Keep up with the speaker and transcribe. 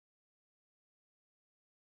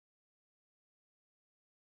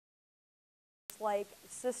like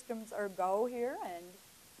systems are go here. And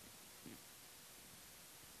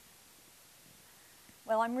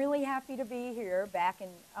well, I'm really happy to be here back in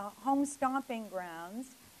home stomping grounds.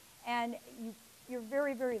 And you're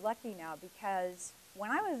very, very lucky now, because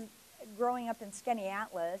when I was growing up in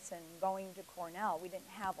Skaneateles and going to Cornell, we didn't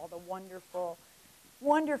have all the wonderful,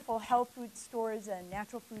 wonderful health food stores and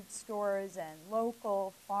natural food stores and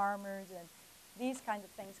local farmers and these kinds of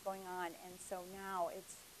things going on. And so now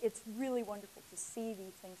it's really wonderful to see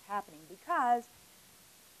these things happening, because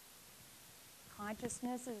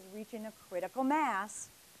consciousness is reaching a critical mass,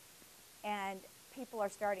 and people are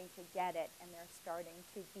starting to get it, and they're starting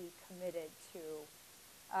to be committed to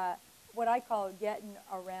what I call getting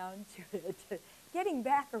around to it, getting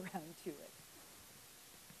back around to it.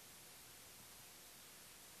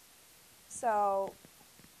 So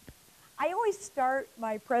I always start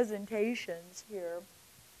my presentations here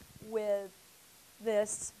with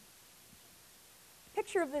this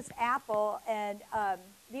picture of this apple, and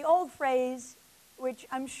the old phrase, which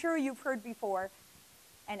I'm sure you've heard before,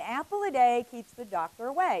 an apple a day keeps the doctor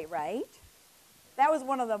away, right? That was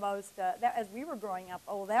one of the most, as we were growing up,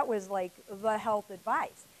 that was like the health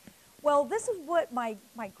advice. Well, this is what my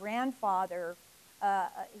grandfather,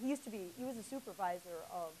 he was a supervisor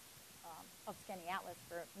of Skaneateles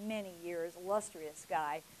for many years, illustrious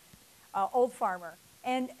guy, old farmer.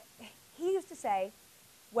 And he used to say,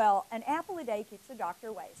 well, an apple a day keeps the doctor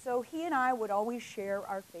away. So he and I would always share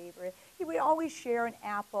our favorite. He would always share an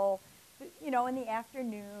apple, in the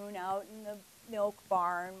afternoon out in the milk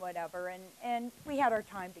barn, whatever, and we had our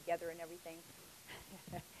time together and everything.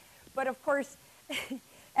 But of course,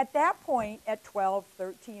 at that point, at 12,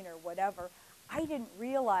 13, or whatever, I didn't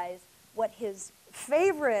realize what his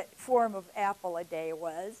favorite form of apple a day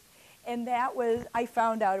was, and that was, I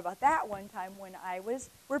found out about that one time when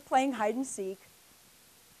we're playing hide and seek,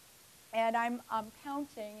 and I'm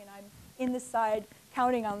counting, and I'm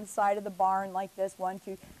counting on the side of the barn like this, 1,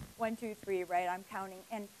 2, 3, right? I'm counting,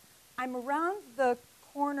 and I'm around the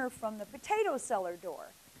corner from the potato cellar door,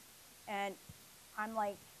 and I'm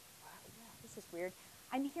like, wow, this is weird.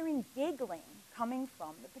 I'm hearing giggling coming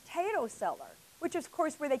from the potato cellar, which is, of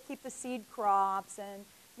course, where they keep the seed crops and,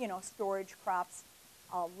 storage crops.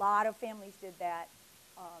 A lot of families did that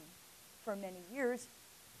for many years,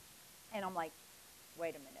 and I'm like,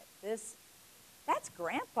 wait a minute, that's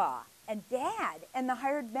Grandpa and Dad and the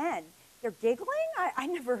hired men. They're giggling? I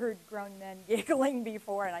never heard grown men giggling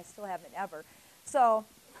before, and I still haven't ever. So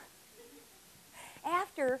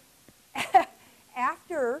after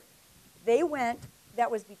they went,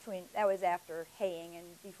 that was after haying, and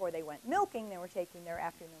before they went milking, they were taking their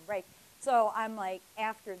afternoon break. So I'm like,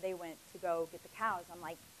 after they went to go get the cows, I'm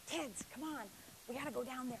like, kids, come on, we got to go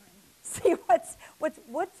down there and see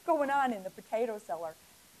what's going on in the potato cellar.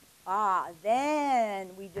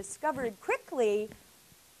 Then we discovered quickly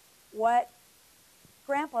what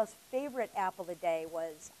Grandpa's favorite apple a day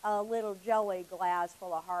was, a little jelly glass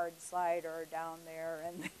full of hard cider down there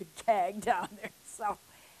and the keg down there. So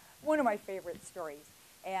one of my favorite stories.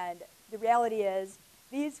 And the reality is,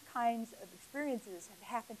 these kinds of experiences have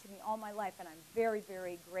happened to me all my life, and I'm very,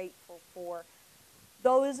 very grateful for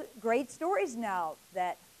those great stories now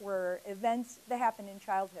that were events that happened in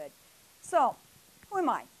childhood. So, who am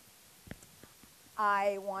I?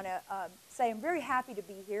 I want to say I'm very happy to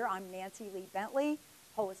be here. I'm Nancy Lee Bentley,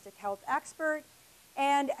 Holistic Health Expert.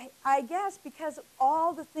 And I guess because of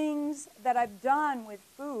all the things that I've done with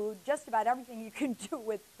food, just about everything you can do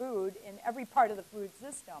with food in every part of the food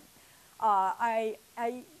system, I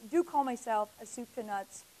do call myself a soup to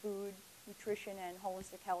nuts food, nutrition, and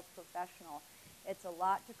holistic health professional. It's a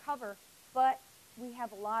lot to cover, but we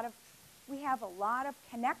have a lot of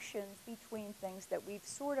connections between things that we've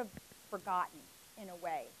sort of forgotten in a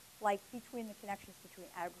way, like between the connections between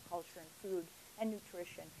agriculture and food and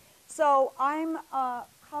nutrition. So I'm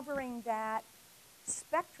covering that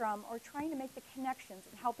spectrum, or trying to make the connections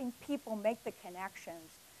and helping people make the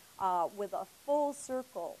connections with a full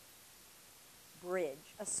circle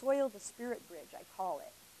bridge, a soil to spirit bridge, I call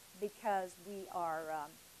it, because we are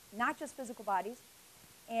not just physical bodies,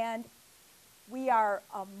 and we are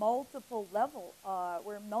a multiple level,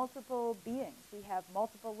 we're multiple beings. We have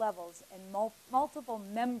multiple levels and multiple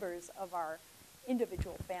members of our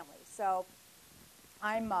individual families. So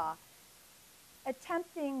I'm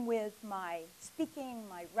attempting with my speaking,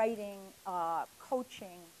 my writing,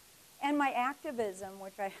 coaching, and my activism,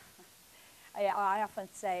 which I often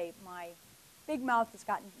say my big mouth has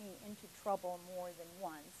gotten me into trouble more than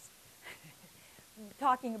once.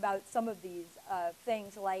 Talking about some of these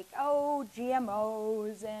things like,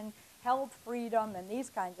 GMOs and health freedom and these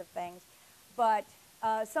kinds of things. But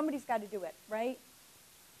somebody's got to do it, right?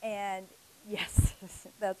 And yes,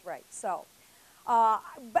 that's right. So,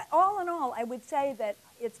 but all in all, I would say that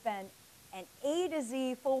it's been an A to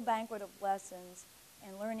Z full banquet of lessons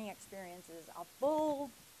and learning experiences, a full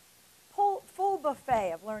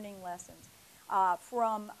buffet of learning lessons,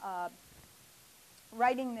 from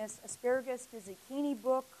writing this asparagus to zucchini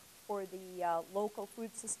book for the local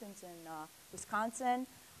food systems in Wisconsin.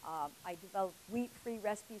 I developed wheat-free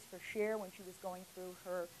recipes for Cher when she was going through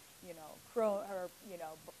her,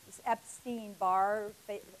 Epstein Barr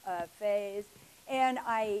phase. And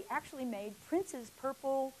I actually made Prince's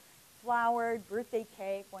purple floured birthday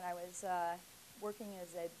cake when I was working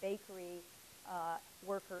as a bakery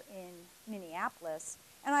worker in Minneapolis.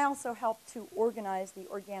 And I also helped to organize the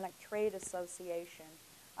Organic Trade Association.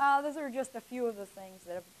 Those are just a few of the things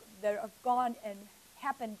that have gone and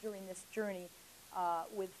happened during this journey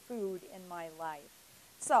with food in my life.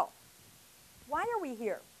 So, why are we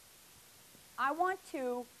here? I want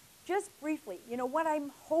to just briefly, what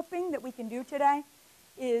I'm hoping that we can do today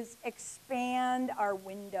is expand our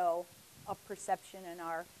window of perception and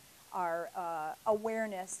our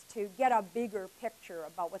awareness to get a bigger picture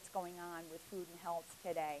about what's going on with food and health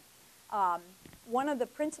today. One of the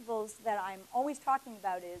principles that I'm always talking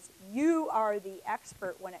about is you are the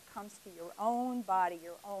expert when it comes to your own body,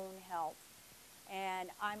 your own health. And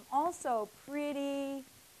I'm also pretty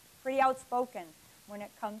outspoken when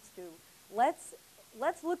it comes to let's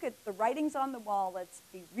look at the writings on the wall, let's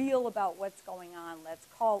be real about what's going on, let's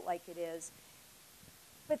call it like it is.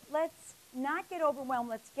 But let's not get overwhelmed,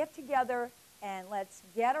 let's get together and let's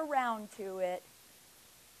get around to it,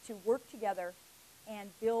 to work together and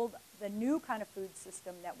build the new kind of food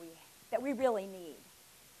system that we really need.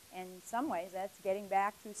 And in some ways, that's getting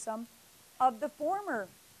back to some of the former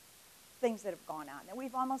things that have gone on that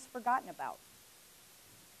we've almost forgotten about.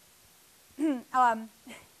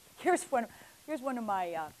 Here's one of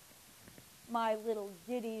my little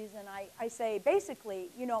ditties, and I say basically,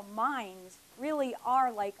 minds really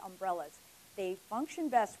are like umbrellas. They function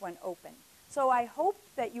best when open. So I hope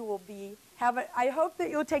that you will I hope that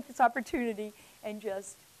you'll take this opportunity and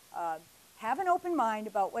just have an open mind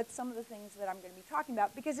about what some of the things that I'm going to be talking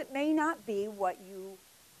about, because it may not be what you've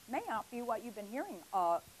been hearing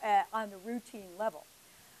on the routine level.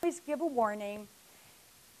 Please give a warning.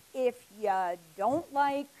 If you don't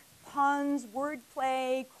like puns,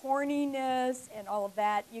 wordplay, corniness, and all of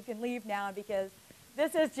that, you can leave now, because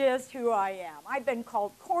this is just who I am. I've been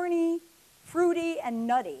called corny, fruity, and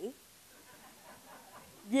nutty.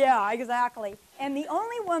 Yeah, exactly. And the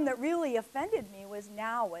only one that really offended me was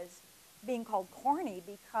being called corny,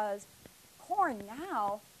 because corn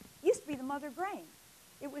now used to be the mother grain.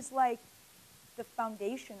 It was like the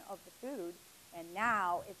foundation of the food, and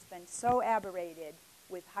now it's been so aberrated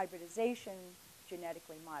with hybridization,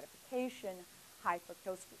 genetically modification, high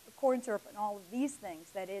fructose corn syrup, and all of these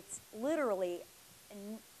things that it's a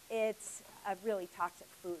really toxic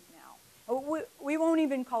food now. We won't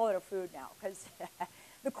even call it a food now, because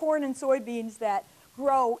the corn and soybeans that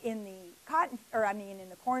grow in the in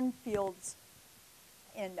the cornfields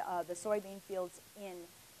and the soybean fields in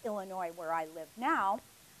Illinois, where I live now,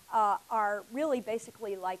 are really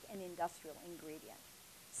basically like an industrial ingredient.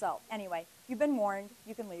 So anyway, you've been warned.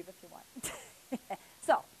 You can leave if you want.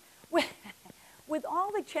 So with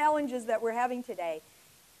all the challenges that we're having today,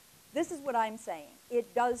 this is what I'm saying.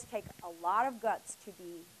 It does take a lot of guts to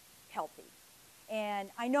be healthy. And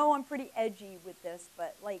I know I'm pretty edgy with this,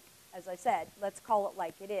 but as I said, let's call it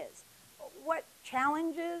like it is. What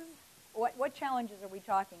challenges are we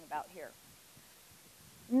talking about here?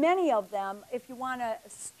 Many of them, if you want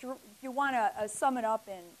to sum it up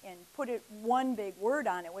and put it one big word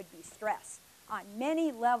on it, would be stress. On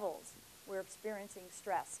many levels, we're experiencing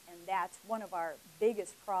stress, and that's one of our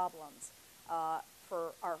biggest problems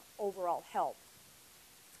for our overall health.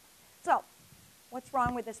 So, what's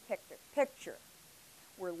wrong with this picture?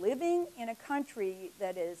 We're living in a country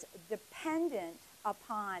that is dependent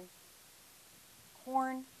upon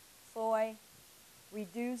corn, soy,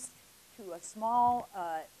 reduced to a small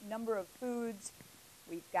number of foods.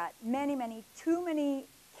 We've got too many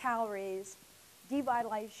calories,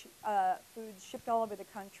 devitalized foods shipped all over the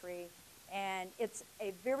country, and it's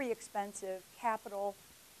a very expensive capital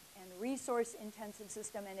and resource-intensive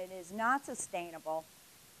system, and it is not sustainable.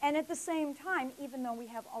 And at the same time, even though we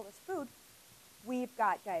have all this food, we've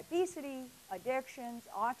got diabetes, addictions,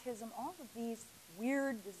 autism, all of these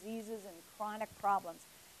weird diseases and chronic problems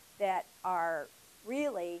that are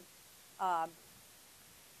really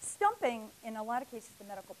stumping, in a lot of cases, the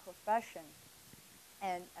medical profession.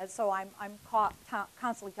 And so I'm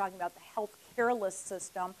constantly talking about the health careless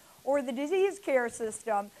system or the disease care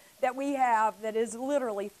system that we have that is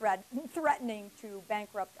literally threatening to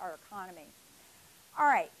bankrupt our economy. All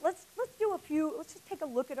right, let's just take a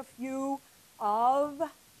look at a few of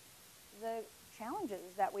the challenges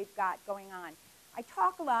that we've got going on. I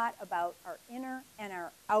talk a lot about our inner and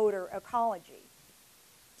our outer ecology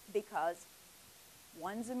because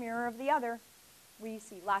one's a mirror of the other. We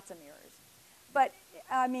see lots of mirrors. But,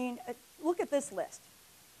 I mean, look at this list.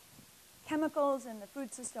 Chemicals in the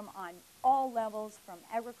food system on all levels, from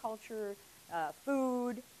agriculture,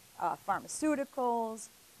 food, pharmaceuticals,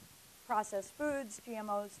 processed foods,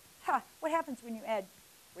 GMOs. What happens when you add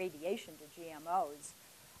radiation to GMOs?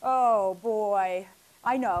 Oh, boy.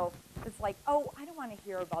 I know. It's like, oh, I don't want to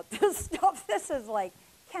hear about this stuff. This is like,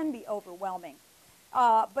 can be overwhelming.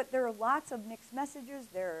 But there are lots of mixed messages.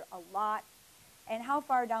 There are a lot. And how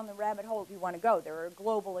far down the rabbit hole do you want to go? There are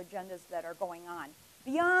global agendas that are going on.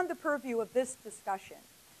 Beyond the purview of this discussion,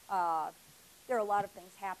 there are a lot of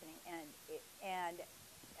things happening, and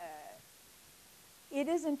it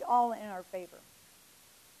isn't all in our favor.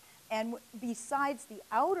 And besides the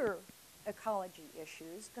outer ecology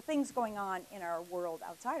issues, the things going on in our world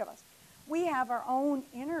outside of us, we have our own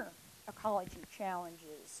inner ecology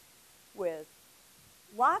challenges with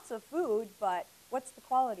lots of food, but what's the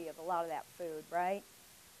quality of a lot of that food, right?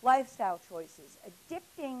 Lifestyle choices,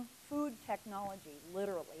 addicting food technology,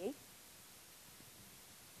 literally.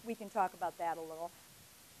 We can talk about that a little.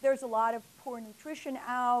 There's a lot of poor nutrition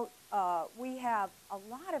out. We have a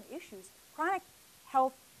lot of issues, chronic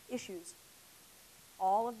health issues.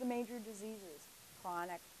 All of the major diseases,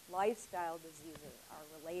 chronic lifestyle diseases, are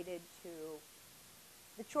related to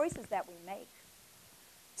the choices that we make.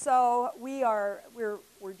 So we're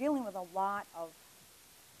dealing with a lot of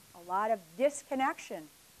disconnection.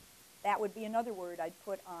 That would be another word I'd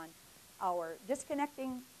put on our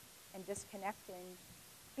disconnecting and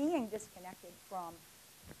being disconnected from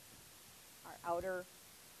our outer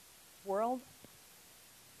world.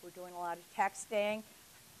 We're doing a lot of texting.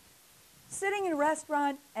 Sitting in a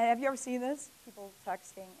restaurant, and have you ever seen this? People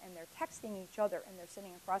texting, and they're texting each other, and they're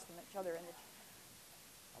sitting across from each other, and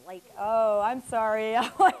they're like, oh, I'm sorry.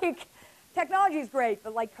 Like, technology is great,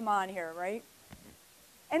 but like, come on here, right?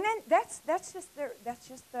 And then that's just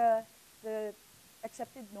the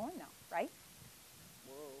accepted norm now, right?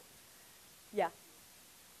 Whoa. Yeah.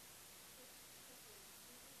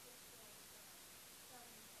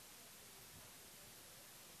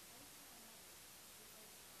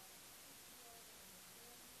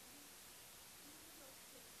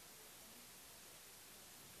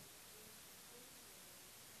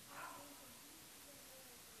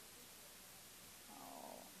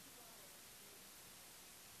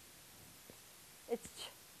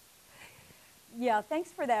 Yeah,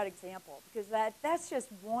 thanks for that example, because that's just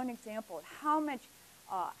one example of how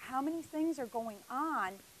many things are going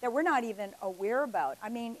on that we're not even aware about. I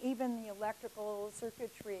mean, even the electrical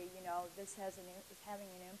circuitry, this is having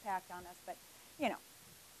an impact on us. But,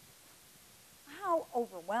 how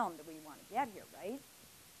overwhelmed do we want to get here, right?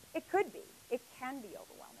 It could be. It can be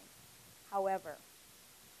overwhelming. However,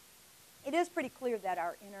 it is pretty clear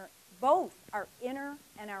that both our inner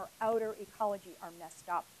and our outer ecology are messed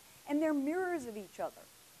up. And they're mirrors of each other.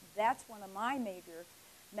 That's one of my major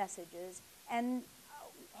messages. And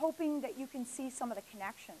hoping that you can see some of the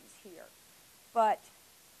connections here.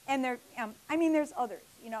 There's others.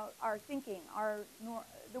 Our thinking,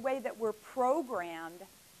 the way that we're programmed.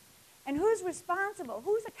 And who's responsible?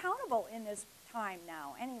 Who's accountable in this time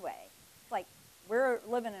now anyway? It's like we're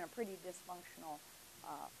living in a pretty dysfunctional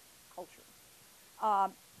culture.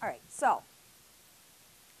 All right, so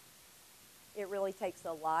it really takes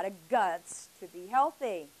a lot of guts to be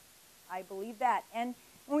healthy. I believe that. And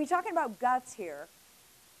when we're talking about guts here,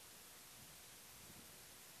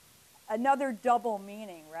 another double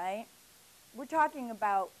meaning, right? We're talking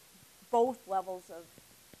about both levels of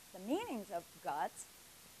the meanings of guts.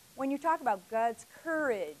 When you talk about guts,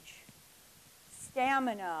 courage,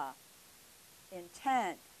 stamina,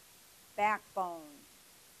 intent, backbone,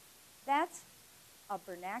 that's a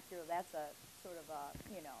vernacular, that's a sort of a,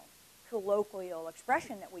 colloquial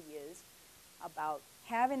expression that we use about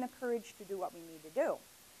having the courage to do what we need to do.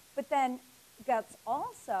 But then guts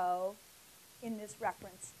also, in this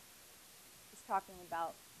reference, is talking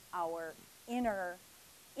about our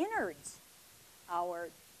innards, our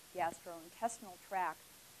gastrointestinal tract,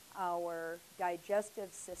 our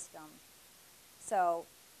digestive system. So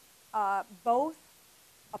both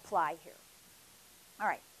apply here. All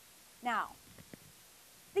right. Now,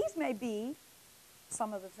 these may be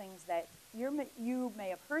some of the things that you may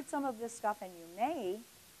have heard some of this stuff, and you may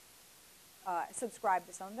subscribe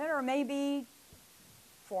to some of it, or may be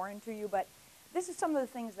foreign to you, but this is some of the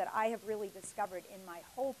things that I have really discovered in my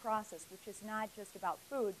whole process, which is not just about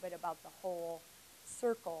food, but about the whole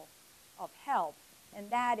circle of health. And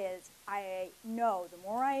that is, I know the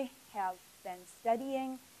more I have been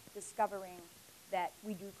studying, discovering that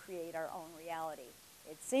we do create our own reality.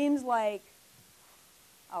 It seems like,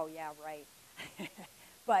 oh yeah, right.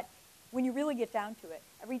 But when you really get down to it,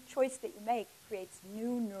 every choice that you make creates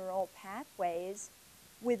new neural pathways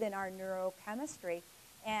within our neurochemistry.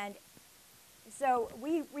 And so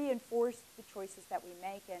we reinforce the choices that we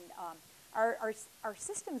make, and our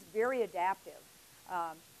system's very adaptive.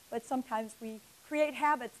 But sometimes we create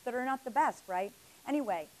habits that are not the best, right?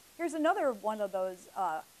 Anyway, here's another one of those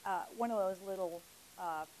little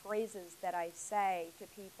phrases that I say to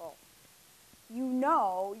people. You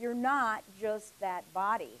know you're not just that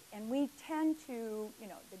body. And we tend to,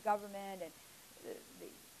 the government and the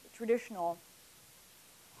traditional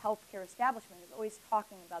healthcare establishment is always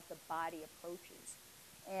talking about the body approaches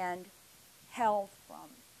and health from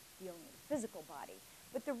dealing with the physical body.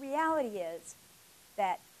 But the reality is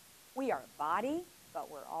that we are a body, but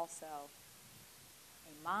we're also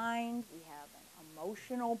a mind, we have an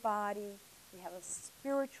emotional body, we have a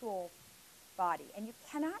spiritual body. And you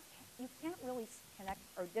can't really connect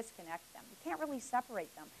or disconnect them. You can't really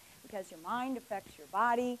separate them because your mind affects your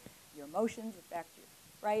body, your emotions affect you,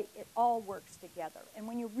 right? It all works together. And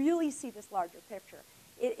when you really see this larger picture,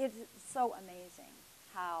 it's so amazing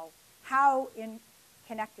how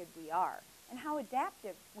connected we are and how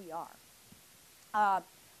adaptive we are.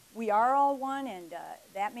 We are all one, and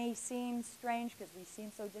that may seem strange because we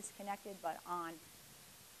seem so disconnected, but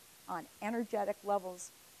on energetic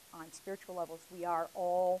levels, on spiritual levels, we are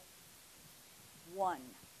all one.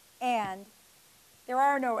 And there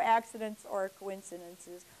are no accidents or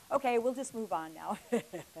coincidences. Okay, we'll just move on now.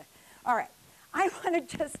 All right, I want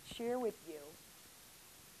to just share with you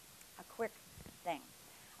a quick thing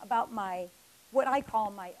about what I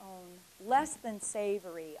call my own less than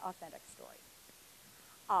savory authentic story.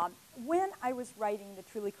 When I was writing the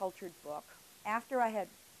Truly Cultured book, after I had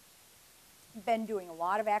been doing a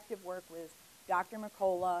lot of active work with Dr.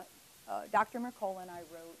 Mercola, Dr. Mercola and I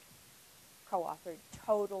co-authored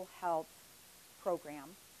Total Health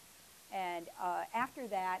Program. And after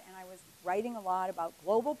that, and I was writing a lot about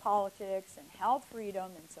global politics and health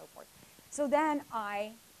freedom and so forth. So then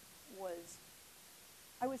I was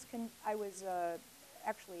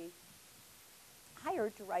actually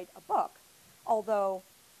hired to write a book, although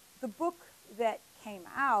the book that came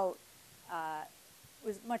out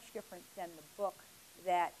was much different than the book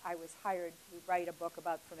that I was hired to write a book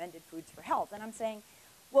about fermented foods for health. And I'm saying,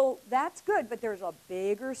 well, that's good, but there's a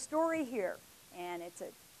bigger story here, and it's a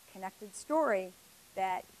connected story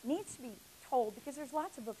that needs to be told because there's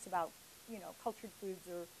lots of books about, cultured foods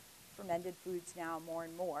or fermented foods now more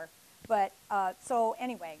and more. But so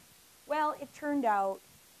anyway, well, it turned out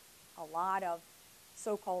a lot of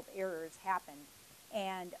so-called errors happened.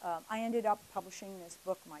 And I ended up publishing this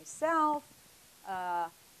book myself.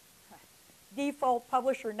 Default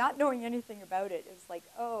publisher, not knowing anything about it. It was like,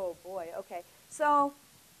 oh boy, okay. So,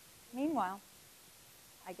 meanwhile,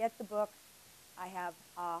 I get the book. I have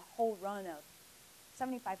a whole run of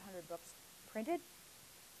 7,500 books printed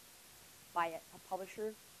by a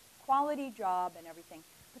publisher, quality job and everything.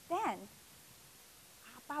 But then,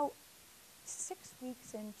 about 6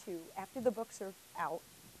 weeks after the books are out,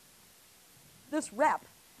 this rep,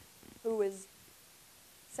 who is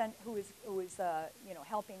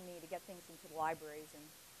helping me to get things into the libraries and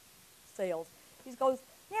sales, he goes,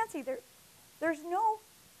 Nancy, there's no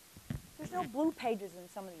blue pages in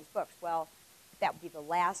some of these books. Well, that would be the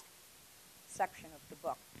last section of the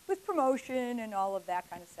book with promotion and all of that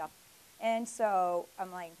kind of stuff. And so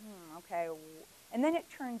I'm like, okay. And then it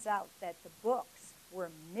turns out that the books were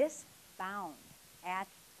misbound at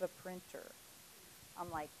the printer.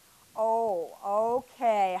 I'm like, oh,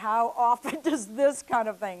 okay, how often does this kind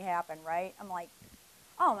of thing happen, right? I'm like,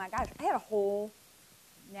 oh my gosh, I had a whole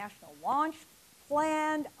national launch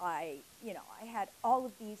planned. I had all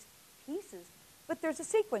of these pieces, but there's a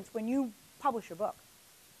sequence when you publish a book.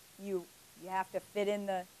 You have to fit in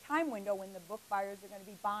the time window when the book buyers are going to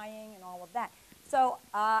be buying and all of that. So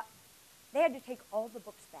they had to take all the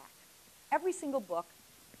books back. Every single book,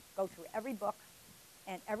 go through every book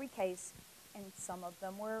and every case, and some of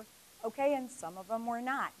them were okay, and some of them were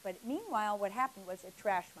not. But meanwhile, what happened was it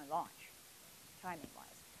trashed my launch, timing-wise.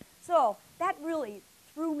 So that really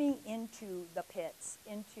threw me into the pits,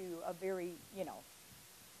 into a very,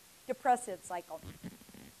 depressive cycle.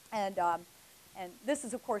 And And this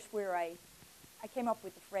is, of course, where I came up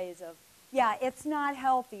with the phrase of, yeah, it's not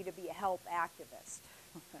healthy to be a health activist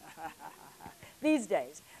these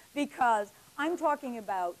days, because I'm talking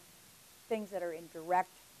about things that are in direct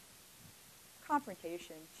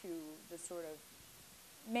confrontation to the sort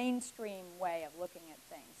of mainstream way of looking at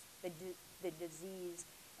things, the disease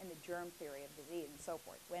and the germ theory of disease and so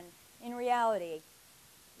forth, when in reality,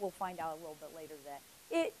 we'll find out a little bit later that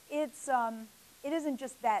it isn't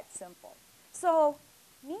just that simple. So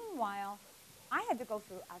meanwhile, I had to go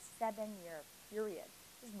through a 7-year period.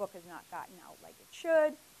 This book has not gotten out like it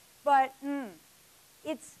should, but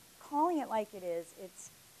it's calling it like it is. It's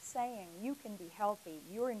saying you can be healthy.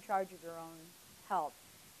 You're in charge of your own health.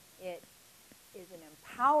 It is an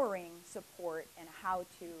empowering support and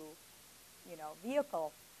how-to,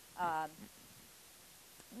 vehicle.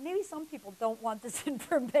 Maybe some people don't want this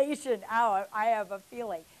information out, I have a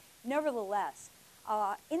feeling. Nevertheless,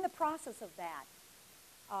 in the process of that,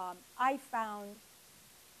 I found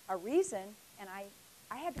a reason, and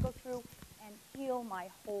I had to go through and heal my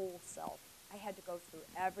whole self. I had to go through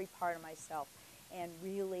every part of myself and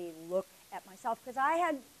really look at myself, because I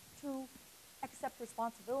had to accept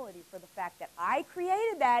responsibility for the fact that I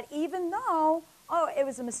created that, even though, it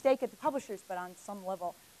was a mistake at the publishers, but on some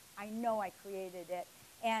level, I know I created it.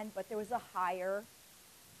 But there was a higher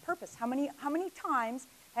purpose. How many times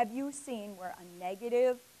have you seen where a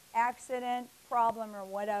negative accident, problem, or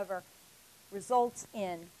whatever results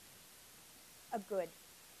in a good,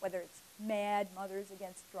 whether it's mad mothers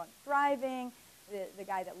against drunk driving, the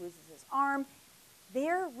guy that loses his arm?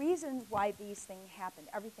 There are reasons why these things happen.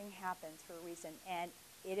 Everything happens for a reason, and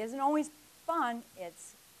it isn't always fun.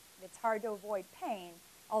 It's hard to avoid pain,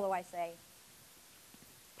 although I say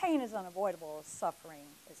pain is unavoidable, suffering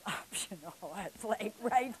is optional, it's like,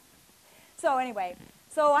 right? So anyway,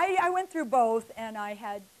 so I went through both, and I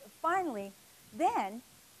had finally, then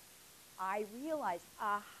I realized,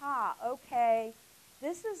 aha, okay,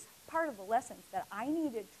 this is part of the lessons that I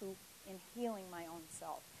needed to in healing my own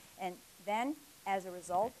self. And then, as a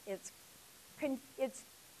result, it's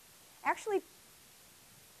actually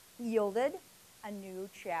yielded a new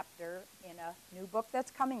chapter in a new book that's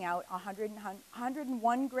coming out,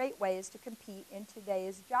 101 Great Ways to Compete in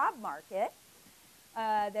Today's Job Market,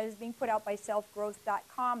 that is being put out by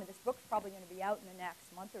selfgrowth.com, and this book's probably going to be out in the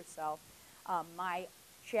next month or so. My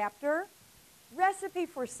chapter, Recipe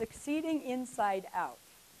for Succeeding Inside Out.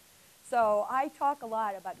 So I talk a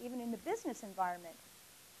lot about, even in the business environment,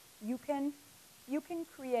 you can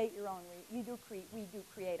create your own, we do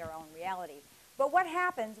create our own reality. But what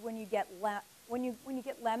happens when you get when you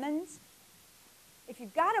get lemons? If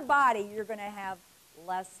you've got a body, you're going to have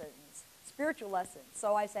lessons, spiritual lessons.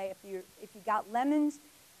 So I say, if you got lemons,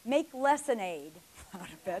 make lemonade out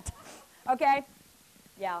of it. Okay?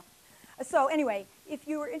 Yeah. So anyway, if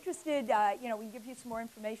you were interested, we can give you some more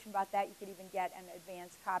information about that. You could even get an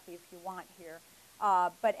advanced copy if you want here.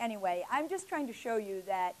 But anyway, I'm just trying to show you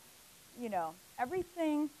that,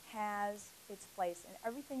 everything has its place, and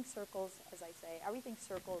everything circles, as I say, everything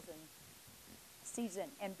circles in season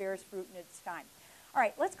and bears fruit in its time. All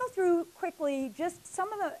right, let's go through quickly just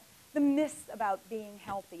some of the myths about being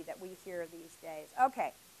healthy that we hear these days.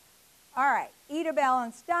 Okay. All right, eat a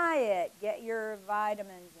balanced diet, get your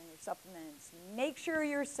vitamins and your supplements, make sure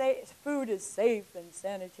your food is safe and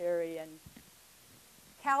sanitary, and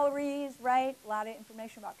calories, right? A lot of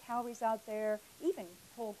information about calories out there, even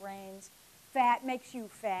whole grains. Fat makes you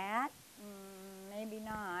fat, maybe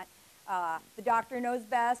not. The doctor knows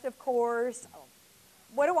best, of course.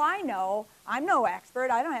 What do I know? I'm no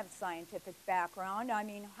expert. I don't have a scientific background. I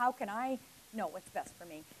mean, how can I know what's best for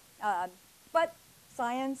me? But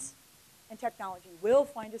science and technology will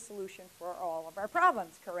find a solution for all of our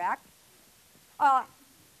problems, correct?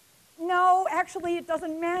 No, actually, it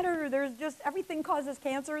doesn't matter. There's just, everything causes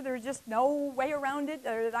cancer. There's just no way around it.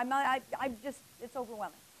 It's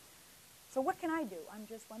overwhelming. So what can I do? I'm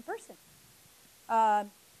just one person. I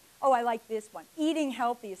like this one. Eating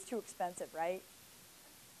healthy is too expensive, right?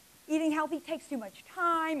 Eating healthy takes too much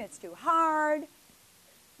time. It's too hard.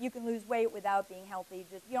 You can lose weight without being healthy.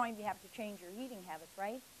 You don't even have to change your eating habits,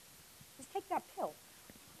 right? Just take that pill.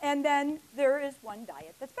 And then there is one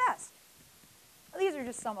diet that's best. These are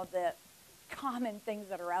just some of the common things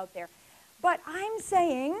that are out there. But I'm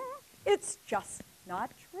saying it's just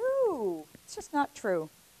not true. It's just not true.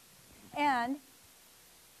 And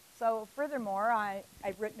so furthermore,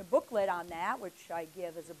 I've written a booklet on that, which I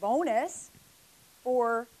give as a bonus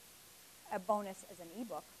as an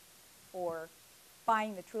ebook for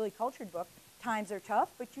buying the Truly Cultured book. Times are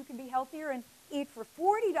tough, but you can be healthier and eat for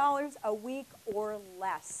 $40 a week or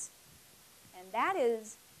less. And that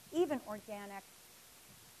is even organic,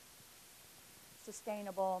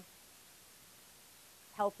 sustainable,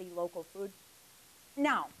 healthy local food.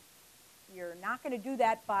 Now, you're not going to do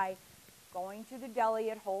that by going to the deli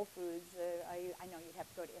at Whole Foods. I know you'd have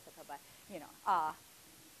to go to Ithaca, but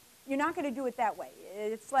you're not going to do it that way.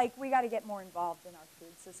 It's like we got to get more involved in our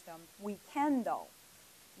food system. We can, though.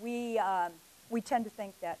 We tend to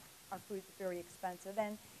think that our food's very expensive,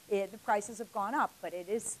 and the prices have gone up, but it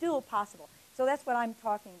is still possible. So that's what I'm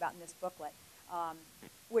talking about in this booklet,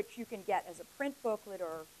 which you can get as a print booklet,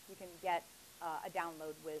 or you can get a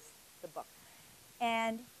download with the book.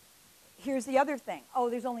 And here's the other thing. Oh,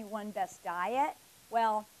 there's only one best diet?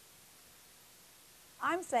 Well,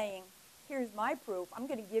 I'm saying, here's my proof. I'm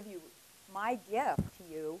going to give you my gift to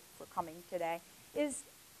you for coming today, is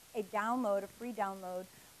a download, a free download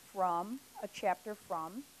from a chapter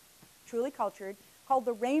from Truly Cultured called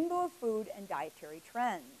The Rainbow of Food and Dietary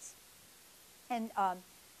Trends. And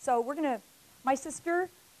so we're going to, my sister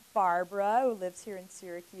Barbara, who lives here in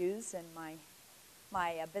Syracuse, and my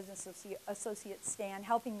business associate Stan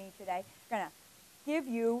helping me today, going to give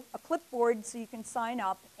you a clipboard so you can sign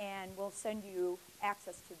up, and we'll send you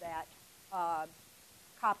access to that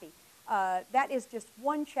copy. That is just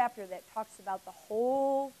one chapter that talks about the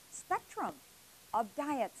whole spectrum of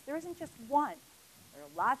diets. There isn't just one. There are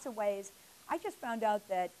lots of ways. I just found out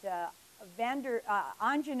that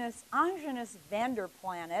Anjanus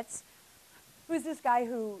Vanderplanets, who's this guy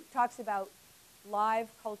who talks about live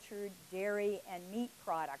cultured dairy and meat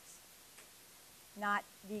products, not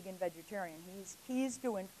vegan vegetarian. He's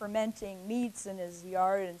doing fermenting meats in his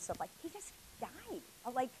yard and stuff. Like, he just died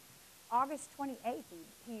like August 28th.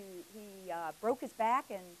 He broke his back,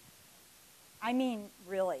 and I mean,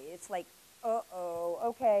 really, it's like, uh-oh,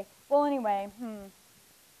 okay. Well, anyway,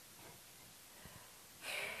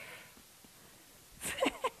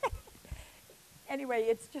 Anyway,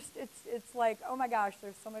 it's like, oh my gosh,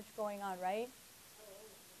 there's so much going on, right?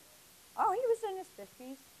 Oh, he was in his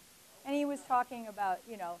 50s, and he was talking about,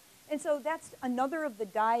 and so that's another of the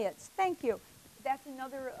diets. Thank you. That's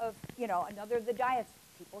another of the diets.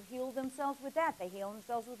 People heal themselves with that. They heal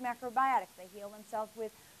themselves with macrobiotics. They heal themselves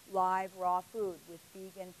with live, raw food, with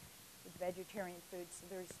vegan, with vegetarian food. So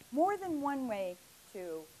there's more than one way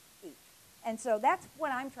to eat. And so that's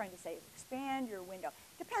what I'm trying to say, is expand your window.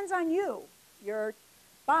 Depends on you, your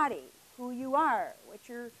body, who you are, what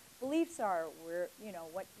your beliefs are,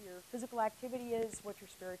 what your physical activity is, what your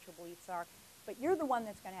spiritual beliefs are. But you're the one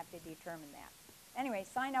that's going to have to determine that. Anyway,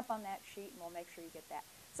 sign up on that sheet, and we'll make sure you get that.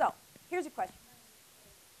 So here's a question.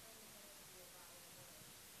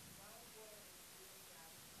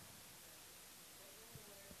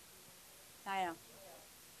 I know.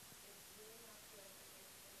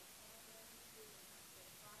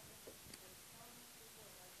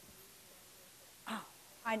 Oh,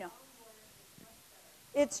 I know.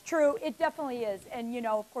 It's true. It definitely is. And,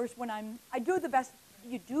 of course, when I do the best,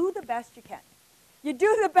 you do the best you can. You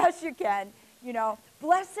do the best you can,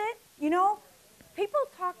 Bless it, People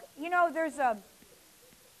talk, there's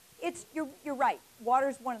you're right.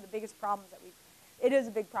 Water's one of the biggest problems it is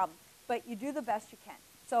a big problem. But you do the best you can.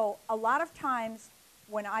 So a lot of times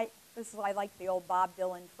when I like the old Bob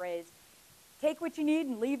Dylan phrase, take what you need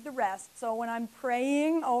and leave the rest. So when I'm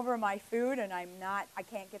praying over my food and I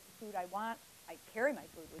can't get the food I want, I carry my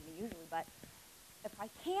food with me usually, but if I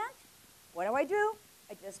can't, what do?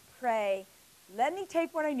 I just pray, let me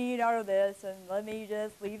take what I need out of this and let me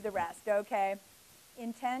just leave the rest, okay?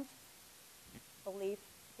 Intent, belief,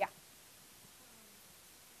 yeah.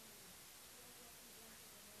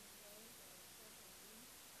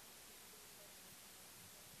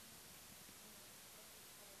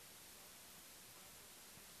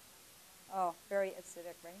 Oh, very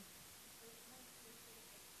acidic, right?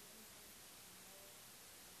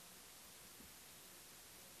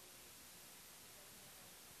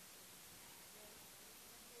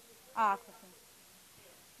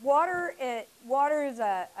 Water is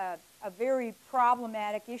a very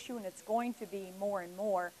problematic issue, and it's going to be more and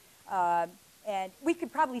more. And we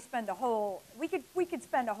could probably spend we could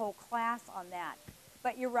spend a whole class on that.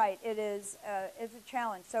 But you're right, it's a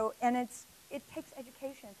challenge. So, and it takes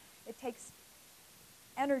education, it takes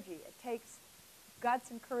energy, it takes guts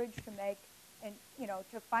and courage to make, and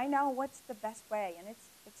to find out what's the best way. And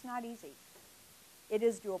it's not easy. It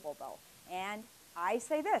is doable though. And I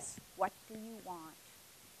say this, what do you want?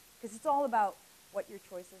 Because it's all about what your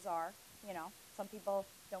choices are. Some people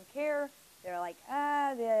don't care. They're like,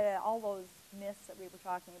 all those myths that we were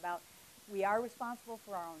talking about. We are responsible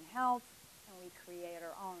for our own health, and we create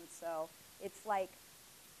our own. So it's like,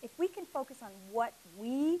 if we can focus on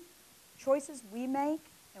choices we make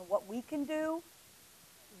and what we can do,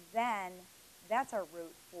 then that's our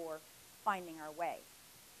route for finding our way.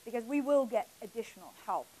 Because we will get additional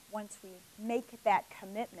help once we make that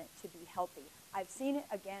commitment to be healthy. I've seen it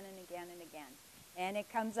again and again and again. And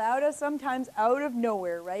it comes sometimes out of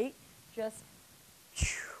nowhere, right? Just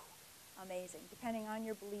amazing, depending on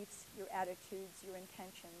your beliefs, your attitudes, your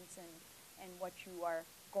intentions, and what you are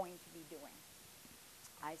going to be doing.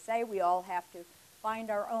 I say we all have to find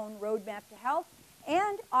our own roadmap to health,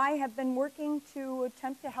 and I have been working to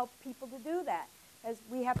attempt to help people to do that, as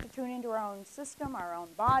we have to tune into our own system, our own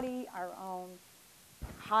body, our own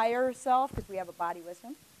higher self, because we have a body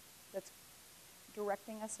wisdom that's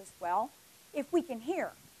directing us as well. If we can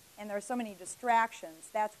hear, and there are so many distractions,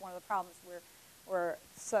 that's one of the problems where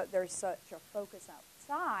there's such a focus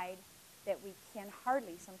outside that we can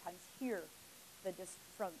hardly sometimes hear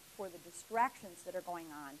for the distractions that are going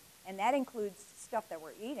on. And that includes stuff that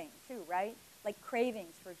we're eating too, right? Like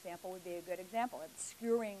cravings, for example, would be a good example,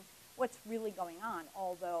 obscuring what's really going on.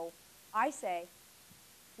 Although I say,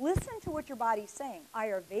 listen to what your body's saying.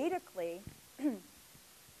 Ayurvedically,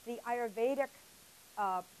 the Ayurvedic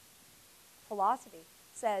philosophy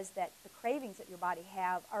says that the cravings that your body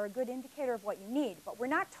have are a good indicator of what you need. But we're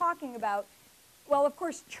not talking about, well, of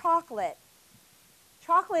course, chocolate.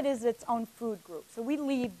 Chocolate is its own food group, so we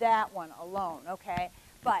leave that one alone, okay?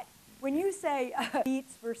 But when you say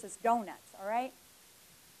beets versus donuts, all right?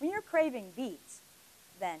 When you're craving beets,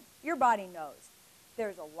 then your body knows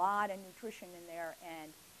there's a lot of nutrition in there,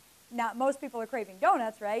 and not most people are craving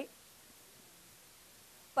donuts, right?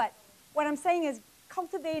 But what I'm saying is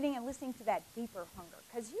cultivating and listening to that deeper hunger,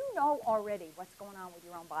 because you know already what's going on with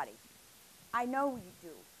your own body. I know you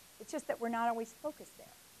do. It's just that we're not always focused there.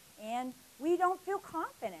 And we don't feel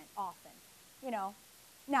confident often, you know.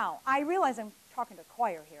 Now, I realize I'm talking to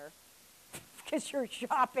choir here because you're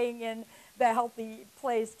shopping in the healthy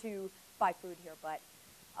place to buy food here. But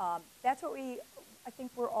that's what I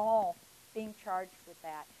think we're all being charged with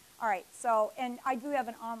that. All right, so, and I do have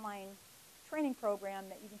an online training program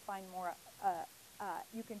that you can find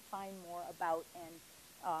more about,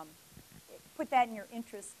 and put that in your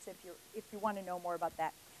interests if you want to know more about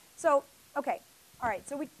that. So, okay, all right,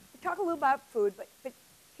 so we talk a little about food, but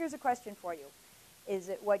here's a question for you. Is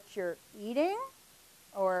it what you're eating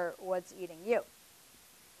or what's eating you?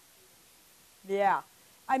 Yeah.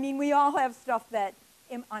 I mean, we all have stuff that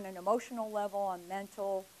on an emotional level, on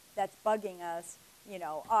mental, that's bugging us, you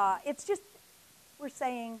know. It's just, we're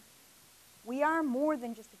saying we are more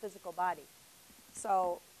than just a physical body.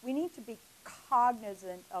 So we need to be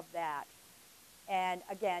cognizant of that. And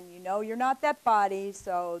again, you know you're not that body,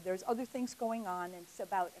 so there's other things going on, and it's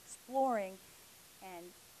about exploring and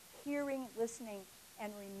hearing, listening,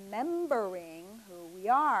 and remembering who we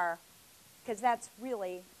are, because that's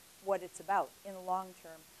really what it's about in the long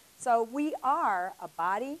term. So we are a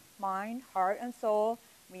body, mind, heart, and soul.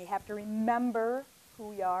 We have to remember who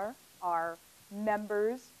we are, our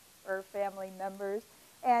members, our family members,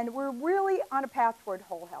 and we're really on a path toward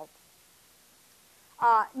whole health.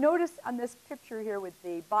 Notice on this picture here with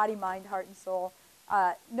the body, mind, heart, and soul,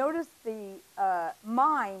 notice the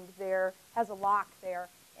mind there has a lock there,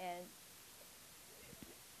 and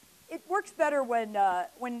it works better when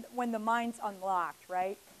the mind's unlocked,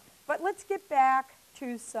 right? But let's get back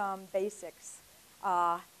to some basics.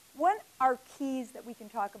 What are keys that we can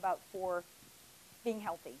talk about for being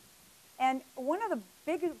healthy? And one of the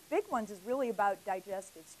big ones is really about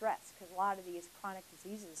digestive stress, because a lot of these chronic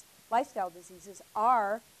diseases, lifestyle diseases,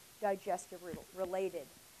 are digestive related.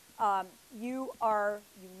 You are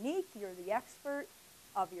unique, you're the expert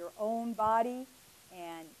of your own body,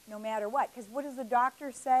 and no matter what, because what does the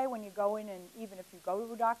doctor say when you go in, and even if you go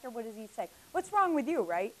to a doctor, what does he say? What's wrong with you,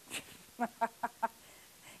 right?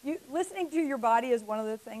 Listening to your body is one of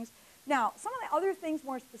the things. Now, some of the other things,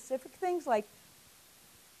 more specific things, like,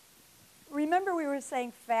 remember we were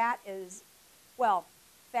saying fat is, well,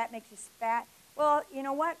 fat makes you fat. Well, you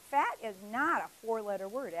know what? Fat is not a 4-letter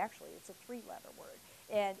word, actually. It's a 3-letter word.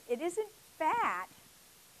 And it isn't fat,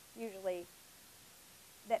 usually,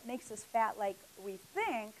 that makes us fat like we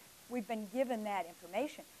think. We've been given that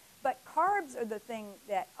information. But carbs are the thing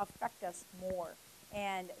that affect us more.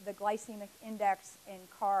 And the glycemic index in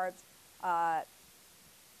carbs,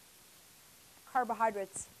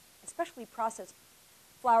 carbohydrates, especially processed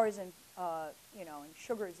flours and and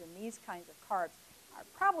sugars and these kinds of carbs, are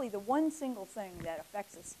probably the one single thing that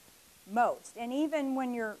affects us most. And even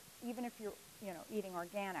if you're eating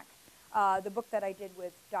organic, the book that I did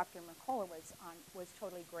with Dr. Mercola was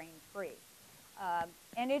totally grain-free.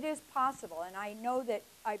 And it is possible, and I know that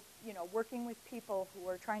working with people who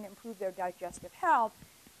are trying to improve their digestive health,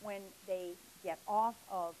 when they get off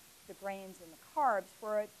of the grains and the carbs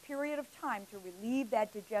for a period of time to relieve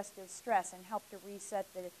that digestive stress and help to reset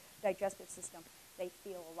the digestive system, they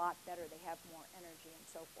feel a lot better. They have more energy and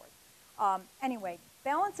so forth. Anyway,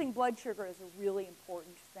 balancing blood sugar is a really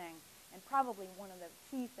important thing and probably one of the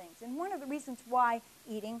key things. And one of the reasons why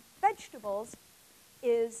eating vegetables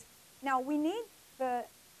is, now we need the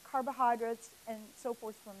carbohydrates and so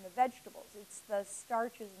forth from the vegetables. It's the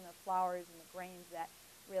starches and the flours and the grains that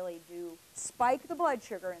really do spike the blood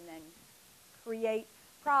sugar and then create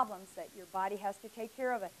problems that your body has to take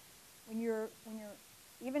care of.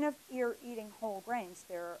 Even if you're eating whole grains,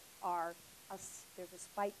 there's a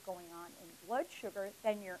spike going on in blood sugar.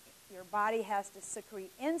 Then your body has to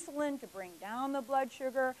secrete insulin to bring down the blood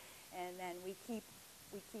sugar, and then we keep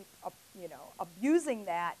abusing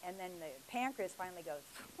that, and then the pancreas finally goes,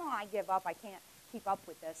 oh, I give up, I can't keep up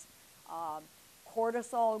with this.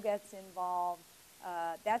 Cortisol gets involved.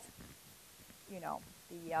 That's,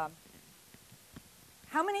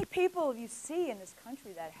 how many people do you see in this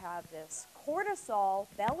country that have this cortisol,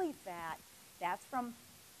 belly fat? That's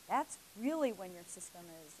really when your system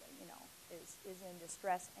is, is in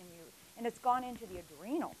distress, and it's gone into the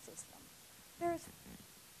adrenal system.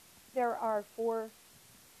 There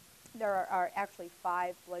are actually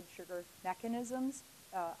 5 blood sugar mechanisms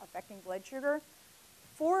affecting blood sugar.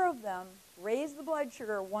 4 of them raise the blood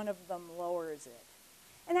sugar, 1 of them lowers it.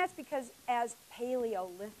 And that's because as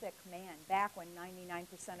Paleolithic man, back when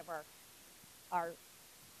 99% of our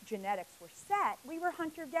genetics were set, we were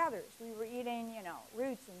hunter-gatherers. We were eating,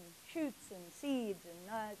 roots and shoots and seeds and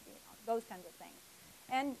nuts, those kinds of things.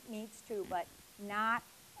 And meats too, but not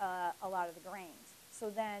a lot of the grains. So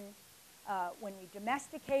then when we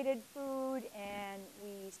domesticated food and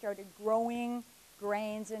we started growing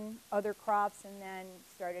grains and other crops and then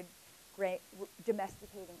started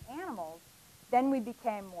domesticating animals, then we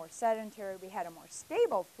became more sedentary. We had a more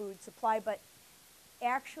stable food supply, but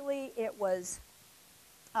actually it was,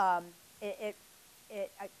 it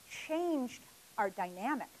changed our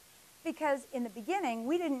dynamic. Because in the beginning,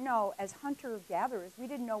 we didn't know, as hunter-gatherers, we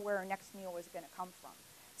didn't know where our next meal was going to come from.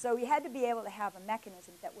 So we had to be able to have a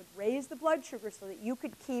mechanism that would raise the blood sugar so that you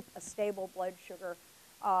could keep a stable blood sugar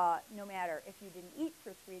no matter if you didn't eat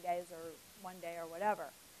for 3 days or 1 day or whatever.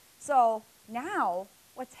 So now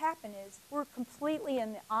what's happened is we're completely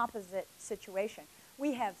in the opposite situation.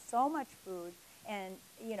 We have so much food and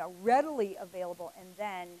readily available, and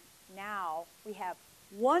then now we have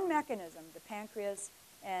one mechanism, the pancreas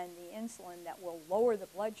and the insulin, that will lower the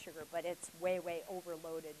blood sugar, but it's way, way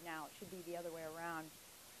overloaded now. It should be the other way around.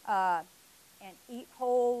 And eat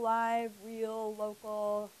whole, live, real,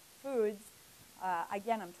 local foods.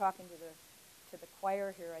 Again, I'm talking to the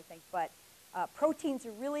choir here, I think, but proteins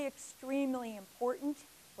are really extremely important,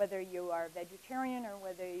 whether you are a vegetarian or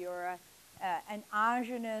whether you're an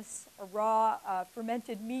androgynous, raw,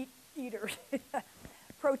 fermented meat eater.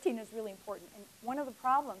 Protein is really important. And one of the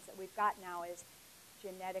problems that we've got now is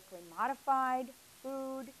genetically modified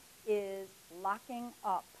food is locking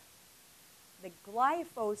up. The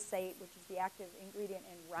glyphosate, which is the active ingredient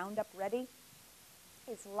in Roundup Ready,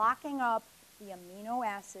 is locking up the amino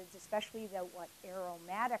acids, especially the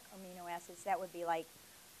aromatic amino acids. That would be like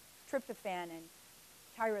tryptophan and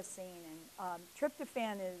tyrosine. And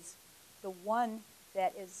tryptophan is the one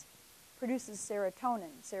that produces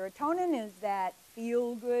serotonin. Serotonin is that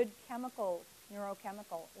feel-good chemical,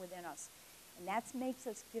 neurochemical within us. And that gives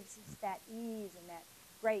us that ease and that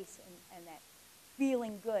grace and that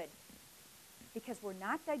feeling good. Because we're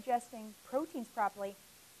not digesting proteins properly,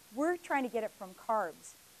 we're trying to get it from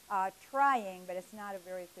carbs. Trying, but it's not a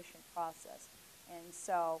very efficient process. And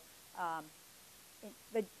so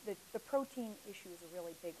the protein issue is a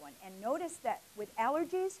really big one. And notice that with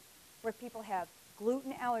allergies, where people have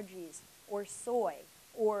gluten allergies or soy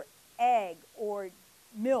or egg or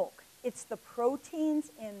milk, it's the proteins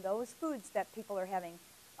in those foods that people are having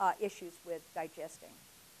issues with digesting.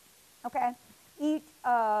 Okay? Eat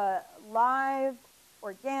live,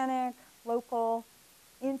 organic, local,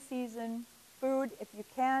 in-season food if you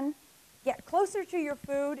can. Get closer to your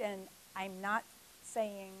food, and I'm not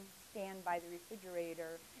saying stand by the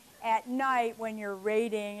refrigerator at night when you're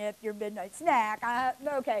raiding at your midnight snack.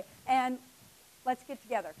 Okay, and let's get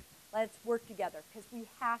together. Let's work together, because we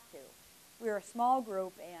have to. We're a small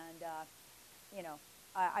group, and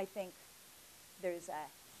I think there's a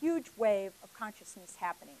huge wave of consciousness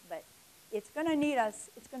happening, but it's going to need us,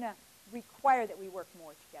 it's going to require that we work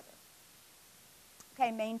more together. Okay,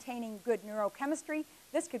 maintaining good neurochemistry.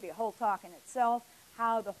 This could be a whole talk in itself,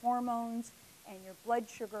 how the hormones and your blood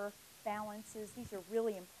sugar balances, these are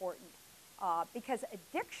really important. Because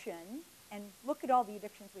addiction, and look at all the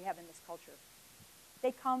addictions we have in this culture.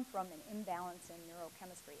 they come from an imbalance in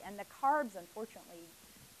neurochemistry. And the carbs, unfortunately,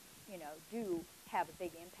 do have a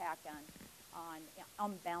big impact on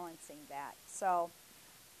unbalancing that. So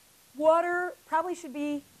water, probably should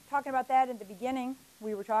be talking about that in the beginning.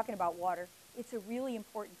 We were talking about water. It's a really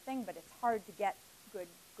important thing, but it's hard to get good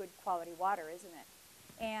quality water, isn't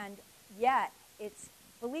it? And yet, it's,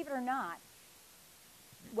 believe it or not,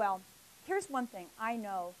 well, here's one thing. I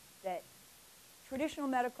know that traditional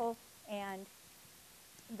medical and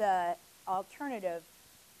the alternative,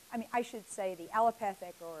 I should say the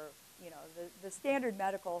allopathic or, the standard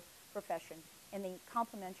medical profession and the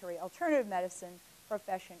complementary alternative medicine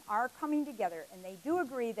profession are coming together, and they do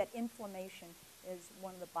agree that inflammation is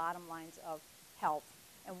one of the bottom lines of health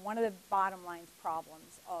and one of the bottom lines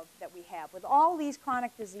problems that we have with all these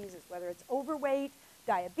chronic diseases, whether it's overweight,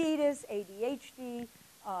 diabetes, ADHD,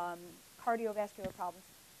 cardiovascular problems,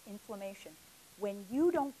 inflammation. When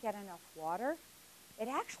you don't get enough water, it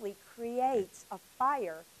actually creates a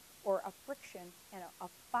fire or a friction and a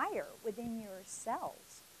fire within your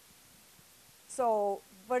cells. So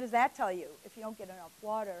what does that tell you? If you don't get enough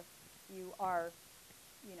water, you are,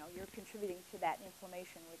 you're contributing to that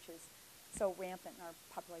inflammation, which is so rampant in our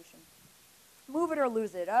population. Move it or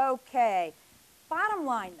lose it. Okay. Bottom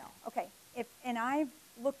line, though. Okay. And I've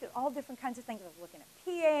looked at all different kinds of things. I was looking at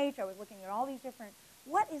pH. I was looking at all these different,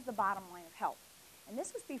 what is the bottom line of health? And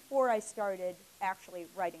this was before I started actually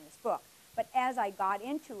writing this book. But as I got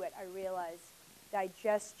into it, I realized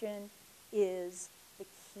digestion is the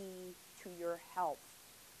key to your health.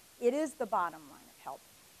 It is the bottom line of health.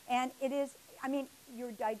 And it is,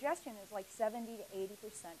 your digestion is like 70 to 80%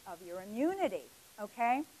 of your immunity,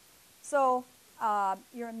 okay? So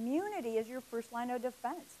your immunity is your first line of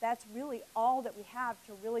defense. That's really all that we have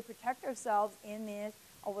to really protect ourselves in this,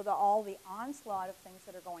 over all the onslaught of things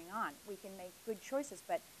that are going on. We can make good choices,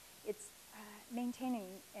 but it's maintaining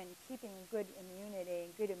and keeping good immunity,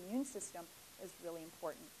 good immune system is really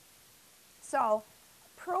important. So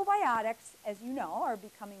probiotics, as you know, are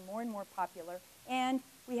becoming more and more popular, and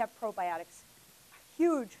we have probiotics,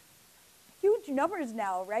 huge numbers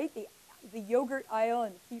now, right? The yogurt aisle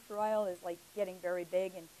and the kefir aisle is like getting very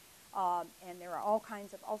big, and there are all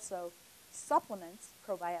kinds of also supplements,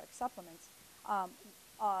 probiotic supplements.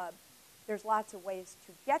 There's lots of ways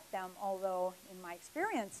to get them, although in my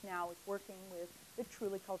experience now with working with the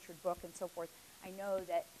Truly Cultured book and so forth, I know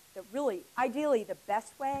that really, ideally, the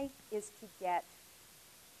best way is to get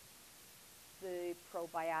the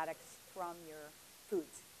probiotics from your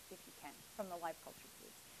foods, if you can, from the live cultured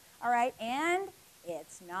foods. All right, and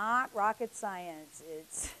it's not rocket science.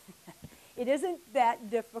 It isn't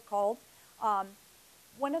that difficult.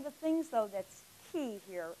 One of the things, though, that's key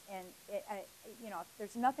here, and if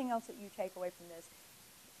there's nothing else that you take away from this,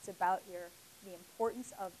 it's about the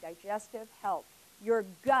importance of digestive health. Your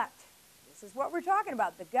gut. This is what we're talking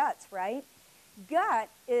about, the guts, right? Gut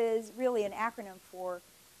is really an acronym for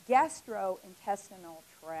gastrointestinal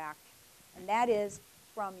tract, and that is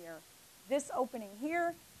from this opening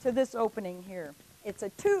here to this opening here. It's a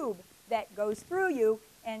tube that goes through you,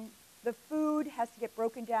 and the food has to get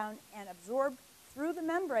broken down and absorbed through the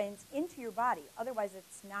membranes into your body. Otherwise,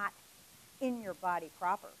 it's not in your body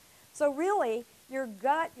proper. So really, your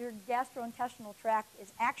gut, your gastrointestinal tract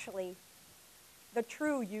is actually the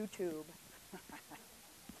true YouTube.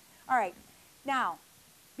 All right. Now,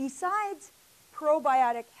 besides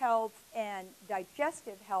probiotic health and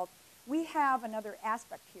digestive health, we have another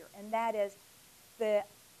aspect here, and that is the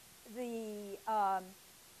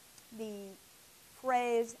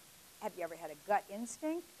phrase, have you ever had a gut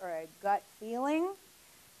instinct or a gut feeling?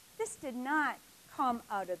 This did not come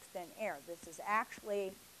out of thin air. This is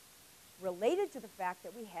actually related to the fact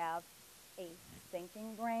that we have a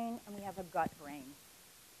thinking brain and we have a gut brain.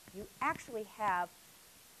 You actually have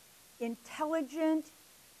intelligent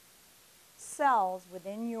cells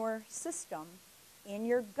within your system in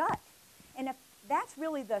your gut. And if that's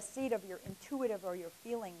really the seat of your intuitive or your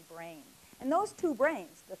feeling brain. And those two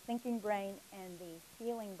brains, the thinking brain and the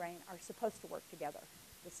feeling brain, are supposed to work together.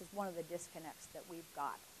 This is one of the disconnects that we've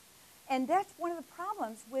got. And that's one of the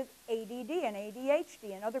problems with ADD and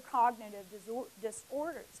ADHD and other cognitive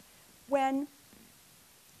disorders.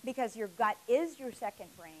 Because your gut is your second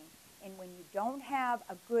brain, and when you don't have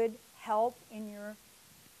a good health in your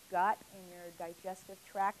gut, in your digestive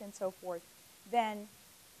tract and so forth, then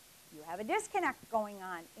you have a disconnect going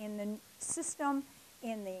on in the system,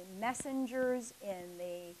 in the messengers, in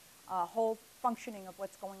the whole functioning of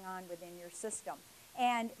what's going on within your system.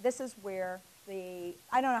 And this is where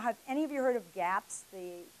I don't know, have any of you heard of GAPS,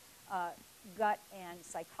 the gut and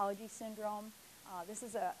psychology syndrome? This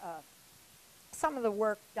is some of the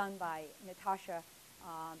work done by Natasha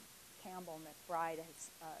Campbell McBride has,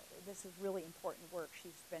 this is really important work.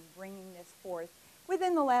 She's been bringing this forth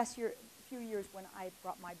within the last few years when I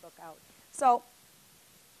brought my book out. So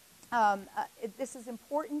this is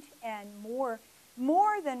important and more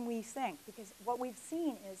than we think, because what we've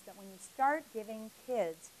seen is that when you start giving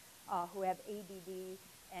kids who have ADD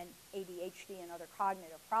and ADHD and other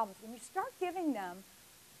cognitive problems, when you start giving them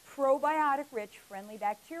probiotic-rich, friendly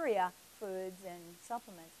bacteria foods and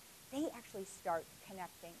supplements, they actually start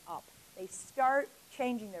connecting up. They start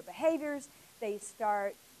changing their behaviors. They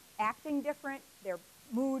start acting different. Their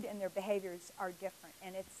mood and their behaviors are different.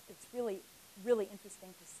 And it's really, really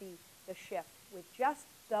interesting to see the shift with just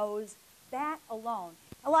that alone.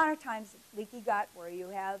 A lot of times, leaky gut, where you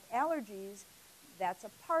have allergies, that's a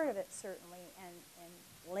part of it, certainly. And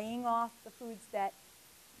laying off the foods that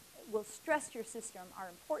will stress your system are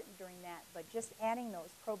important during that. But just adding those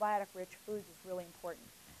probiotic-rich foods is really important.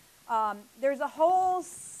 There's a whole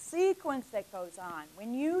sequence that goes on.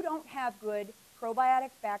 When you don't have good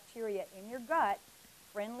probiotic bacteria in your gut,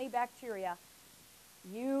 friendly bacteria,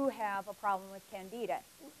 you have a problem with candida.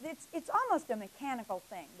 It's almost a mechanical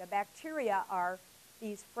thing. The bacteria are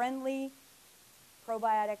these friendly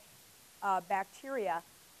probiotic bacteria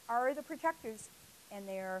are the protectors, and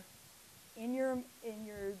they're in your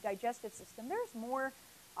digestive system. There's more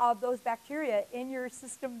of those bacteria in your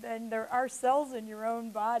system than there are cells in your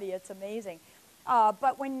own body. It's amazing.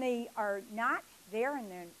 But when they are not there, and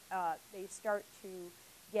then they start to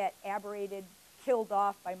get aberrated, killed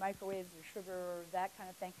off by microwaves or sugar or that kind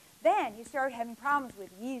of thing, then you start having problems with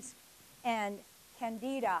yeast and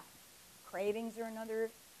candida. Cravings are another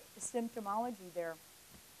symptomology there.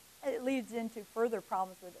 It leads into further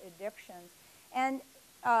problems with addictions. And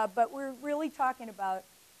but we're really talking about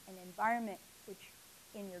an environment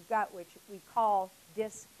in your gut, which we call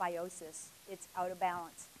dysbiosis. It's out of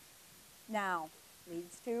balance. Now,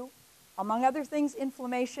 leads to, among other things,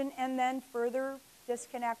 inflammation, and then further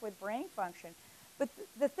disconnect with brain function. But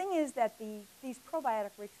the thing is that these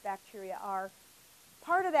probiotic-rich bacteria are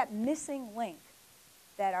part of that missing link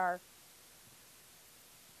that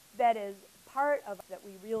is part of that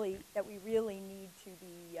we really need to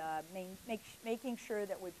be making sure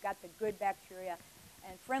that we've got the good bacteria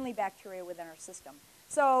and friendly bacteria within our system.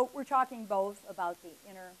 So we're talking both about the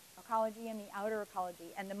inner ecology and the outer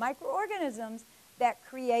ecology, and the microorganisms that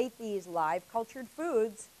create these live cultured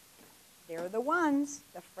foods. They're the ones,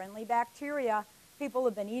 the friendly bacteria. People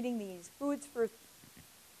have been eating these foods for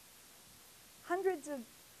hundreds of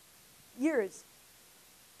years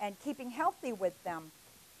and keeping healthy with them.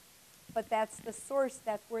 But that's the source,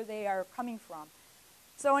 that's where they are coming from.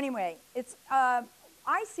 So anyway, it's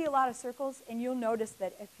I see a lot of circles, and you'll notice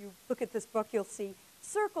that if you look at this book, you'll see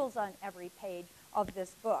circles on every page of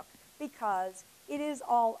this book, because it is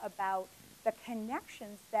all about the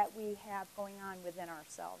connections that we have going on within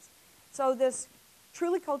ourselves. So this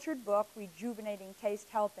truly cultured book, Rejuvenating Taste,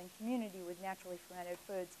 Health, and Community with Naturally Fermented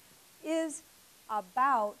Foods, is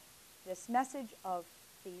about this message of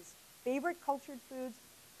these favorite cultured foods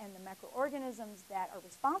and the microorganisms that are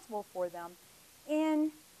responsible for them,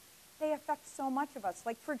 and they affect so much of us.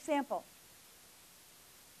 Like, for example,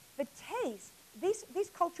 the taste. These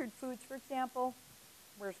cultured foods, for example,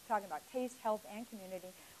 we're talking about taste, health, and community.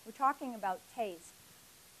 We're talking about taste.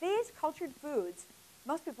 These cultured foods,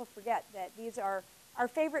 most people forget that these are our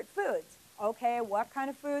favorite foods. Okay, what kind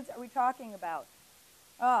of foods are we talking about?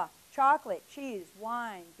 Chocolate, cheese,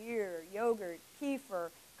 wine, beer, yogurt, kefir,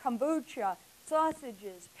 kombucha,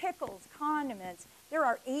 sausages, pickles, condiments. There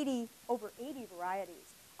are over 80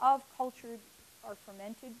 varieties of cultured or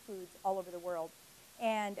fermented foods all over the world.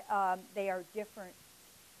 And they are different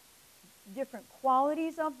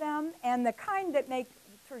qualities of them, and the kind that make,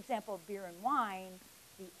 for example, beer and wine,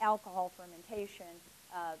 the alcohol fermentation,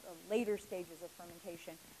 the later stages of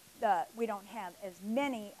fermentation, we don't have as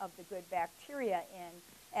many of the good bacteria in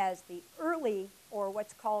as the early, or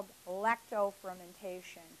what's called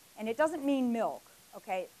lacto-fermentation. And it doesn't mean milk,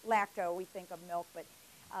 okay? Lacto, we think of milk, but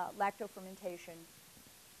lacto-fermentation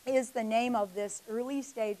is the name of this early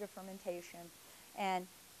stage of fermentation, and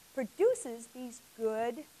produces these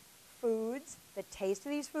good foods, the taste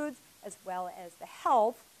of these foods, as well as the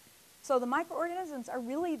health. So the microorganisms are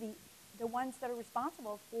really the ones that are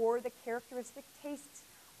responsible for the characteristic tastes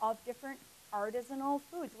of different artisanal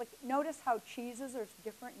foods. Like, notice how cheeses are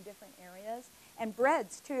different in different areas, and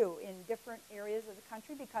breads too in different areas of the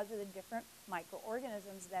country because of the different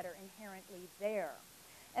microorganisms that are inherently there.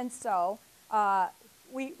 And so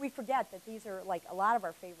we forget that these are like a lot of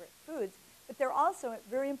our favorite foods, but they're also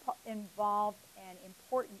very involved and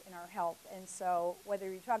important in our health. And so whether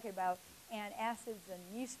you're talking about antacids and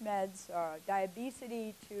yeast meds, diabetes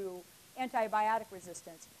to antibiotic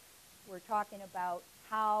resistance, we're talking about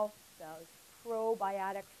how those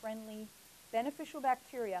probiotic-friendly beneficial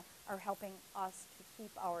bacteria are helping us to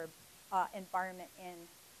keep our environment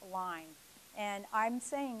in line. And I'm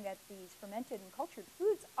saying that these fermented and cultured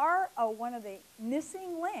foods are one of the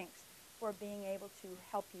missing links for being able to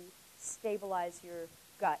help you stabilize your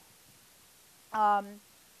gut.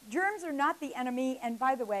 Germs are not the enemy, and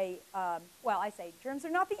by the way, well, I say germs are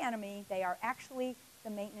not the enemy. They are actually the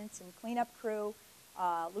maintenance and cleanup crew.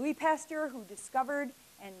 Louis Pasteur, who discovered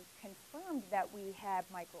and confirmed that we have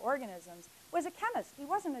microorganisms, was a chemist. He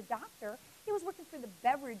wasn't a doctor. He was working for the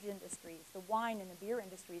beverage industries, the wine and the beer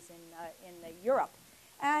industries in Europe.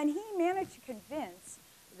 And he managed to convince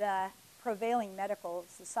the prevailing medical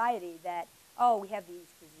society that, oh, we have these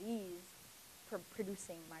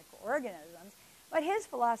disease-producing microorganisms. But his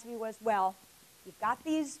philosophy was, well, you've got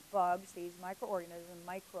these bugs, these microorganisms,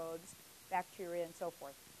 microbes, bacteria, and so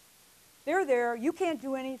forth. They're there. You can't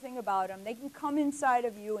do anything about them. They can come inside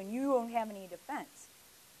of you, and you don't have any defense.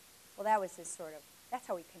 Well, that was his that's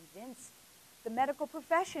how he convinced the medical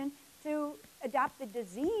profession to adopt the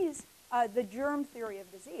disease, the germ theory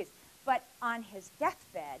of disease. But on his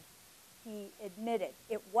deathbed, he admitted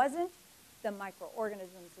it wasn't the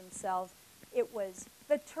microorganisms themselves. It was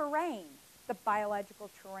the terrain, the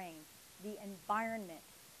biological terrain, the environment.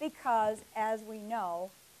 Because, as we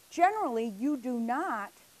know, generally you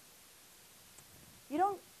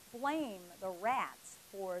don't blame the rats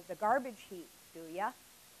for the garbage heap, do you?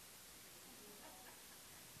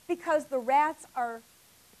 Because the rats are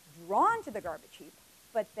drawn to the garbage heap,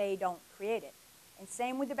 but they don't create it. And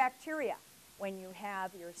same with the bacteria. When you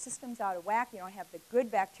have your systems out of whack, you don't have the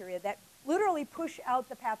good bacteria that literally push out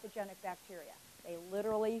the pathogenic bacteria. They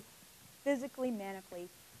literally, physically,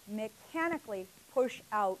 mechanically push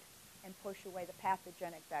out and push away the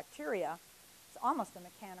pathogenic bacteria. It's almost a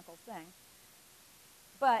mechanical thing.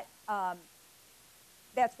 But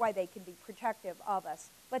that's why they can be protective of us.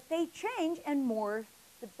 But they change and morph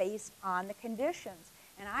based on the conditions.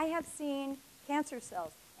 And I have seen cancer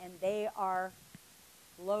cells, and they are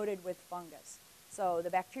loaded with fungus. So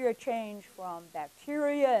the bacteria change from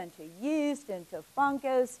bacteria into yeast into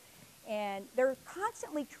fungus, and they're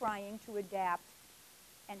constantly trying to adapt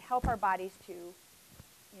and help our bodies to,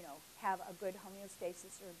 have a good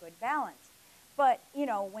homeostasis or a good balance. But,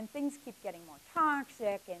 when things keep getting more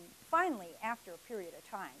toxic, and finally, after a period of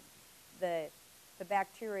time, the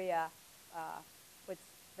bacteria,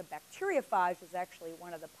 the bacteriophage is actually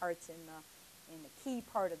one of the parts in the key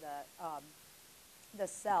part of the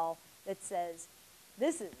cell that says,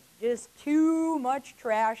 this is just too much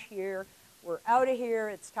trash here. We're out of here.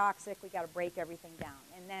 It's toxic. We got to break everything down.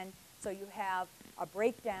 And then, so you have a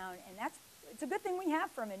breakdown, and it's a good thing we have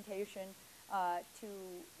fermentation to,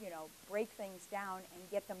 break things down and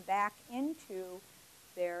get them back into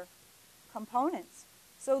their components.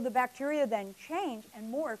 So the bacteria then change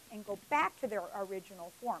and morph and go back to their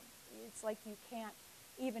original form. It's like you can't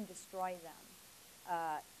even destroy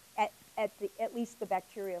them. At least the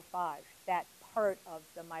bacteriophage, that part of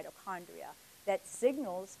the mitochondria that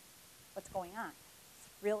signals what's going on. It's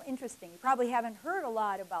real interesting. You probably haven't heard a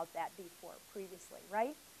lot about that before previously,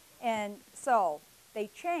 right? And so they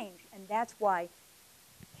change, and that's why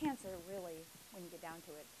cancer really, when you get down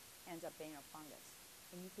to it, ends up being a fungus.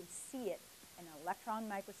 And you can see it in an electron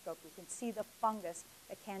microscope. You can see the fungus,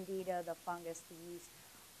 the candida, the fungus, the yeast,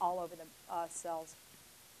 all over the cells.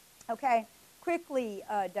 Okay, quickly,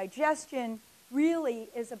 digestion really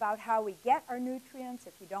is about how we get our nutrients.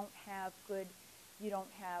 If you don't have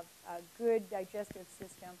a good digestive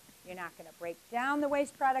system, you're not going to break down the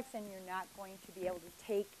waste products, and you're not going to be able to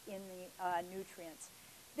take in the nutrients.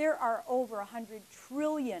 There are over 100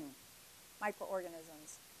 trillion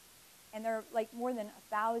microorganisms, and there are like more than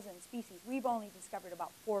 1,000 species. We've only discovered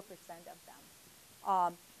about 4% of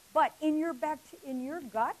them. But in your gut,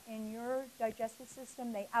 in your digestive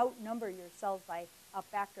system, they outnumber your cells by a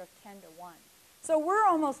factor of 10 to 1. So we're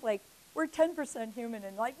almost like, we're 10% human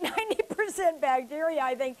and like 90% bacteria,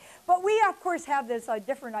 I think. But we, of course, have this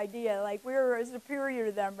different idea, like we're superior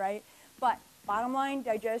to them, right? But bottom line,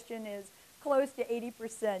 digestion is close to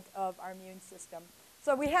 80% of our immune system.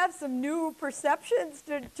 So we have some new perceptions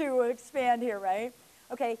to expand here, right?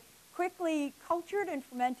 Okay, quickly, cultured and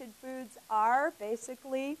fermented foods are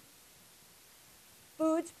basically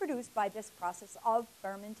foods produced by this process of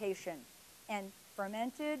fermentation. And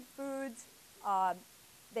fermented foods,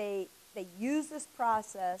 they use this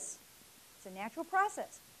process. It's a natural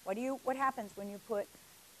process. What happens when you put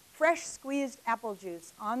fresh squeezed apple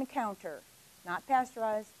juice on the counter, not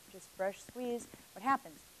pasteurized, just fresh squeezed, what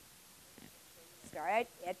happens? Right?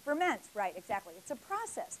 It ferments, right, exactly. It's a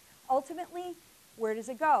process. Ultimately, where does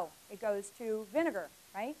it go? It goes to vinegar,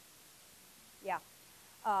 right? Yeah.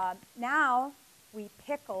 Now we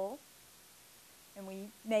pickle, and we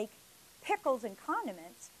make pickles and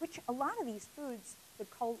condiments, which a lot of these foods, the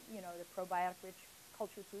probiotic-rich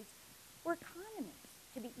cultured foods, were condiments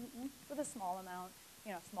to be eaten with a small amount,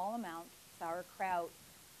 sauerkraut,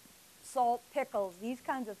 salt, pickles, these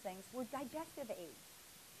kinds of things were digestive aids.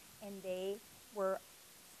 And they were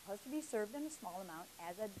supposed to be served in a small amount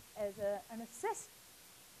as an assist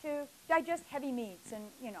to digest heavy meats and,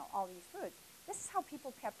 all these foods. This is how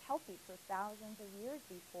people kept healthy for thousands of years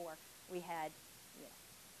before we had,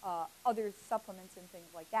 other supplements and things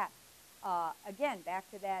like that. Again, back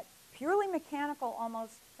to that purely mechanical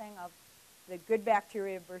almost thing of the good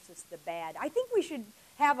bacteria versus the bad. I think we should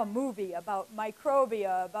have a movie about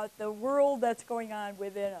microbia, about the world that's going on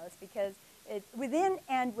within us, because it's within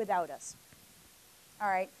and without us. All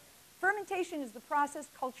right. Fermentation is the process.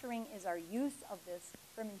 Culturing is our use of this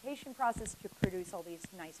fermentation process to produce all these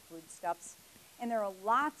nice foodstuffs. And there are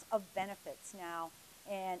lots of benefits now.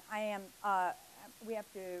 And we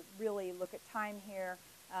have to really look at time here.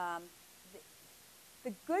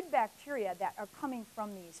 The good bacteria that are coming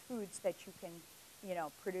from these foods that you can,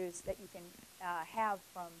 produce, that you can have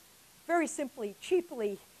from very simply,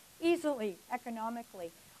 cheaply, easily,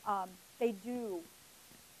 economically, they do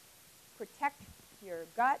protect your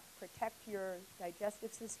gut, protect your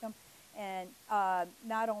digestive system, and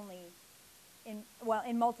not only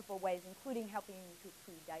in multiple ways, including helping you to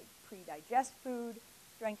pre-digest food,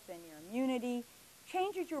 strengthen your immunity,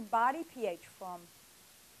 changes your body pH from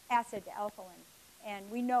acid to alkaline.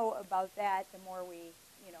 And we know about that the more we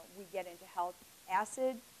get into health.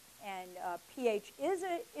 Acid and pH is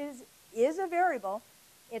a variable.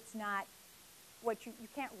 It's not what you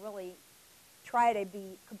can't really try to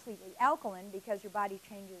be completely alkaline because your body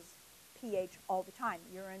changes pH all the time.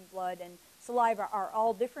 Urine, blood, and saliva are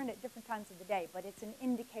all different at different times of the day, but it's an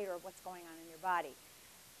indicator of what's going on in your body.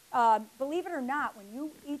 Believe it or not, when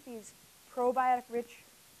you eat these probiotic-rich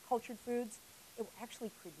cultured foods, it will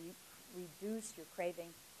actually reduce your craving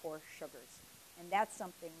for sugars. And that's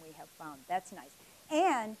something we have found. That's nice.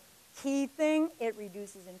 And key thing, it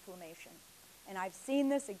reduces inflammation. And I've seen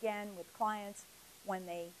this again with clients when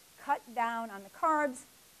they cut down on the carbs,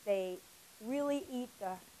 they really eat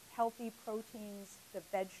the healthy proteins, the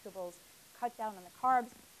vegetables, cut down on the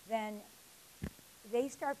carbs, then they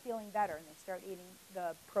start feeling better and they start eating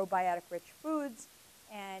the probiotic-rich foods,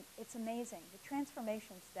 and it's amazing, the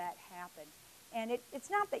transformations that happen. And it's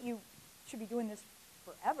not that you should be doing this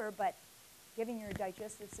forever, but giving your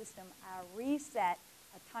digestive system a reset,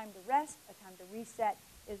 a time to rest, a time to reset,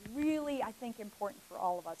 is really, I think, important for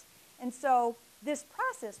all of us. And so this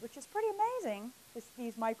process, which is pretty amazing,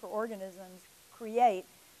 these microorganisms create,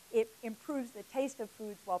 it improves the taste of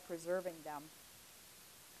foods while preserving them.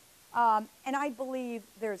 And I believe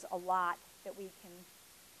there's a lot that we can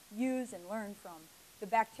use and learn from the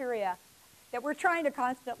bacteria that we're trying to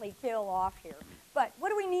constantly kill off here. But what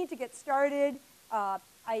do we need to get started? I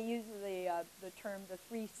use the term the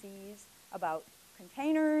 3 C's about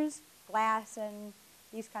containers, glass, and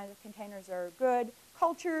these kinds of containers are good.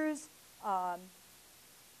 Cultures,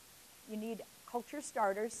 you need culture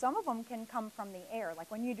starters. Some of them can come from the air.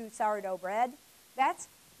 Like when you do sourdough bread, that's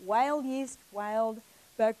wild yeast, wild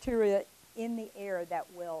bacteria in the air that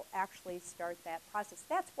will actually start that process.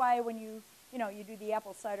 That's why when you do the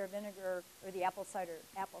apple cider vinegar or the apple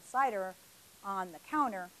cider on the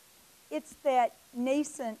counter, it's that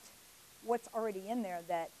nascent, what's already in there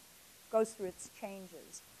that goes through its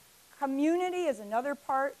changes. Community is another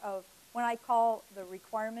part of what I call the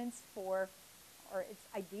requirements for, or it's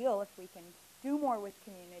ideal if we can do more with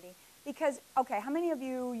community. Because, okay, how many of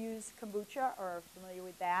you use kombucha or are familiar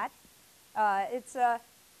with that? It's an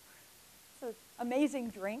amazing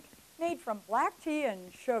drink made from black tea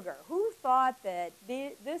and sugar. Who thought that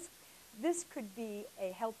this could be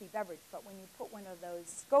a healthy beverage? But when you put one of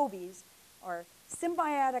those scobies, or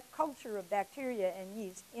symbiotic culture of bacteria and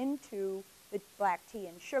yeast, into the black tea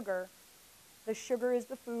and sugar, the sugar is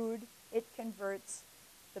the food. It converts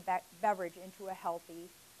the beverage into a healthy,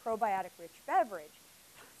 probiotic-rich beverage.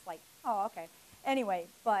 It's like, oh, okay. Anyway,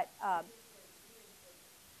 but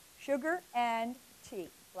sugar and tea,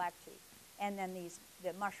 black tea, and then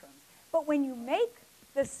the mushrooms. But when you make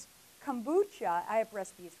this kombucha, I have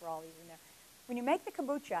recipes for all these in there. When you make the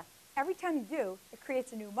kombucha, every time you do, it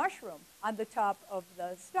creates a new mushroom on the top of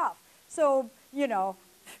the stuff. So, you're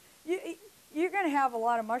going to have a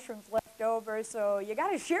lot of mushrooms left left over, so you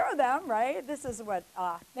got to share them, right? This is what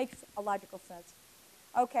makes a logical sense.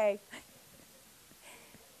 Okay.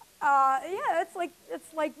 Yeah, it's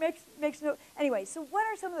like makes no. Anyway, so what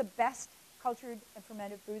are some of the best cultured and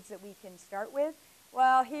fermented foods that we can start with?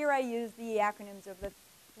 Well, here I use the acronyms of the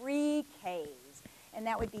 3 Ks, and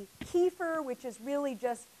that would be kefir, which is really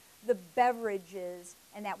just the beverages,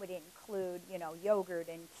 and that would include, you know, yogurt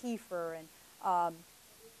and kefir. And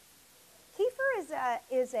kefir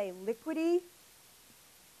is a liquidy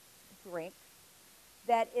drink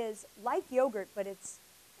that is like yogurt, but it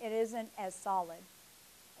isn't as solid.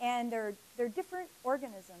 And they're different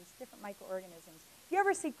organisms, different microorganisms. If you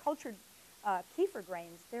ever see cultured kefir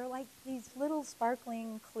grains, they're like these little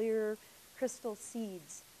sparkling, clear crystal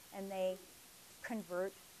seeds, and they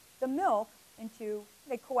convert the milk into,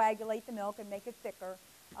 they coagulate the milk and make it thicker.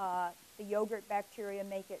 The yogurt bacteria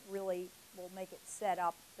will make it set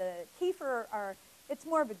up. The kefir it's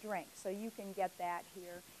more of a drink, so you can get that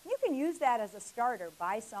here. You can use that as a starter,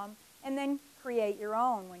 buy some, and then create your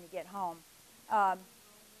own when you get home.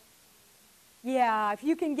 Yeah, if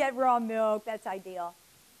you can get raw milk, that's ideal.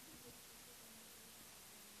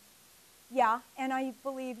 Yeah, and I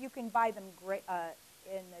believe you can buy them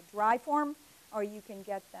in the dry form, or you can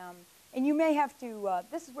get them, and you may have to,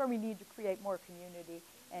 this is where we need to create more community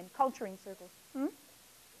and culturing circles.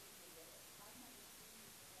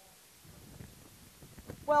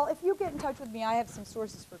 Well, if you get in touch with me, I have some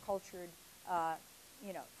sources for cultured,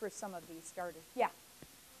 you know, for some of these starters. Yeah.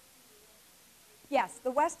 Yes,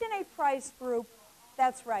 the Weston A. Price group,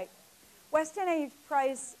 that's right. Weston A.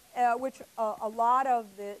 Price, which a lot of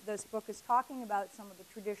this book is talking about some of the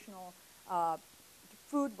traditional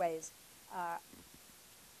food ways.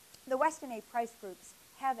 The Weston A. Price groups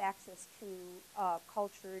have access to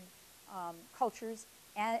cultured cultures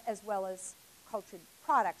as well as cultured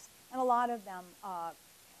products. And a lot of them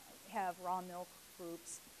have raw milk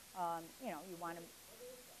groups. You know, you want to...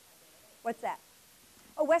 What's that?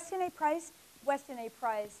 Oh, Weston A. Price? Weston A.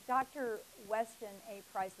 Price, Dr. Weston A.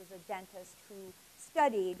 Price was a dentist who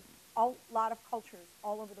studied a lot of cultures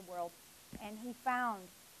all over the world, and he found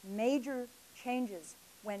major changes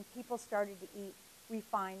when people started to eat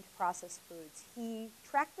refined processed foods. He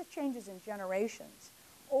tracked the changes in generations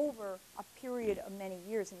over a period of many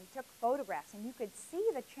years, and he took photographs, and you could see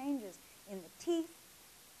the changes in the teeth,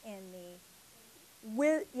 in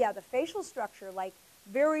the facial structure, like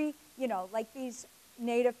very, you know, like these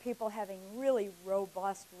native people having really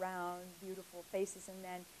robust, round, beautiful faces, and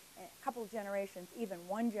then a couple of generations, even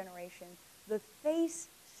one generation, the face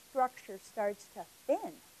structure starts to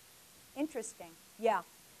thin. Interesting, yeah.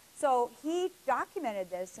 So he documented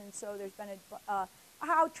this, and so there's been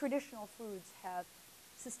how traditional foods have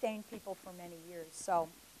sustained people for many years. So,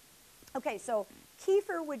 okay, so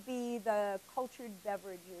kefir would be the cultured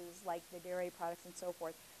beverages like the dairy products and so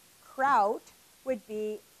forth. Kraut would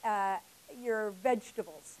be your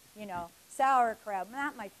vegetables, you know, sauerkraut,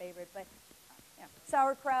 not my favorite, but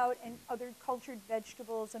sauerkraut and other cultured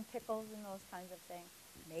vegetables and pickles and those kinds of things.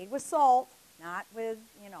 Made with salt, not with,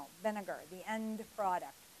 you know, vinegar, the end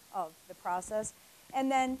product of the process. And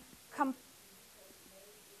then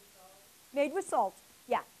made with salt,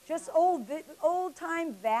 yeah, just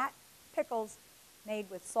old-time vat pickles made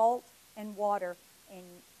with salt and water. And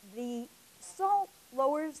the salt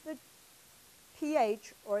lowers the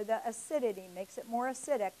pH, or the acidity, makes it more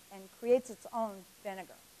acidic and creates its own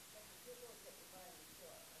vinegar.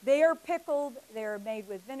 They are pickled, they're made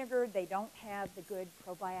with vinegar, they don't have the good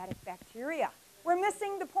probiotic bacteria. We're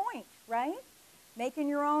missing the point, right? Making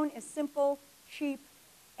your own is simple, cheap,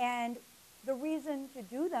 and the reason to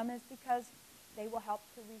do them is because they will help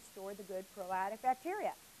to restore the good probiotic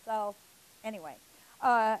bacteria. So anyway,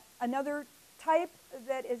 another type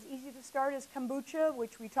that is easy to start is kombucha,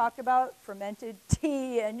 which we talked about, fermented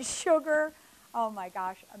tea and sugar. Oh my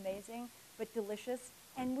gosh, amazing, but delicious.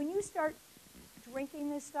 And when you start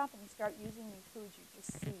drinking this stuff and you start using these foods, you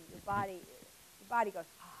just see your body goes,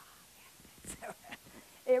 ah,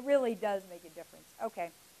 it really does make a difference.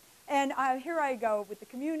 Okay, and here I go with the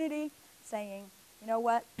community saying, you know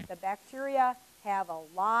what, the bacteria have a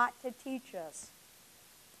lot to teach us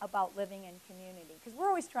about living in community, because we're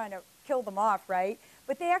always trying to kill them off, right?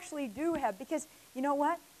 But they actually do have, because you know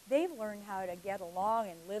what? They've learned how to get along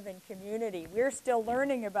and live in community. We're still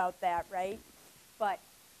learning about that, right? But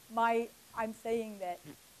I'm saying that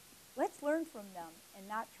let's learn from them and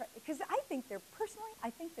not try, because I think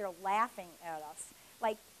they're laughing at us.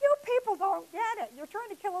 Like, you people don't get it. You're trying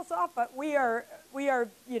to kill us off, but we are,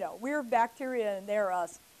 you know, we're bacteria and they're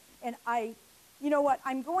us. And you know what?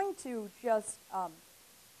 I'm going to just,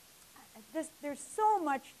 there's so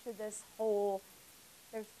much to this whole,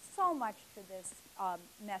 there's so much to this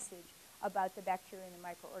message about the bacteria and the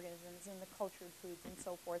microorganisms and the cultured foods and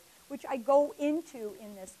so forth, which I go into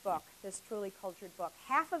in this book, this Truly Cultured book.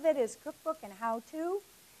 Half of it is cookbook and how-to,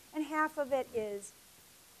 and half of it is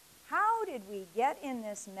how did we get in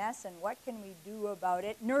this mess and what can we do about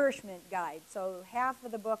it? Nourishment guide. So half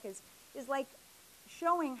of the book is like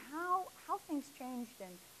showing how things changed,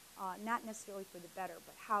 and not necessarily for the better,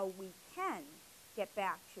 but how we can get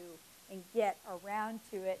back to and get around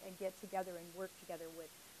to it and get together and work together with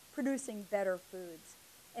producing better foods.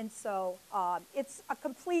 And so it's a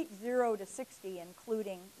complete 0 to 60,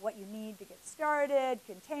 including what you need to get started,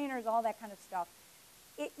 containers, all that kind of stuff.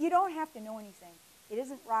 You don't have to know anything. It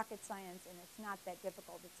isn't rocket science, and it's not that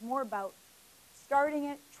difficult. It's more about starting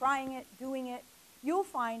it, trying it, doing it. You'll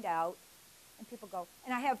find out. And people go,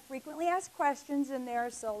 and I have frequently asked questions in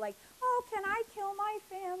there, so like, oh, can I kill my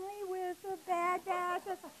family with a bad bath?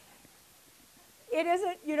 It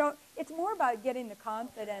isn't, it's more about getting the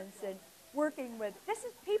confidence and working with,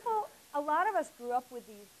 people, a lot of us grew up with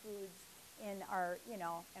these foods in our, in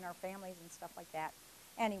our families and stuff like that.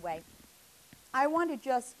 Anyway, I want to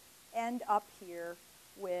just end up here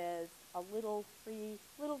with a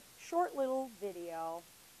short little video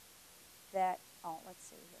that, let's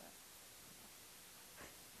see here.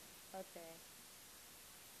 Okay.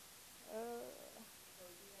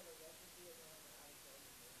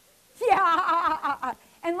 Yeah,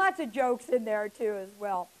 and lots of jokes in there too as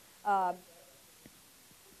well.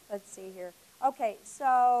 Let's see here. Okay,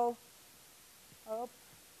 so,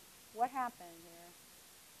 what happened here?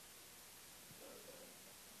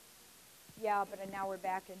 Yeah, but now we're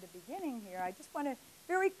back in the beginning here. I just want a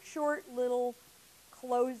very short little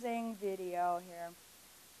closing video here.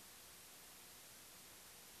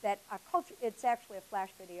 It's actually a flash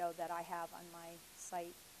video that I have on my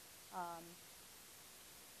site.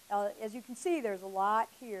 As you can see, there's a lot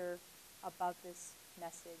here about this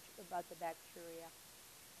message, about the bacteria.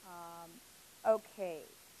 Okay.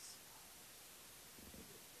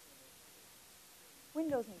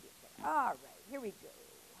 Windows Media Player. All right, here we go.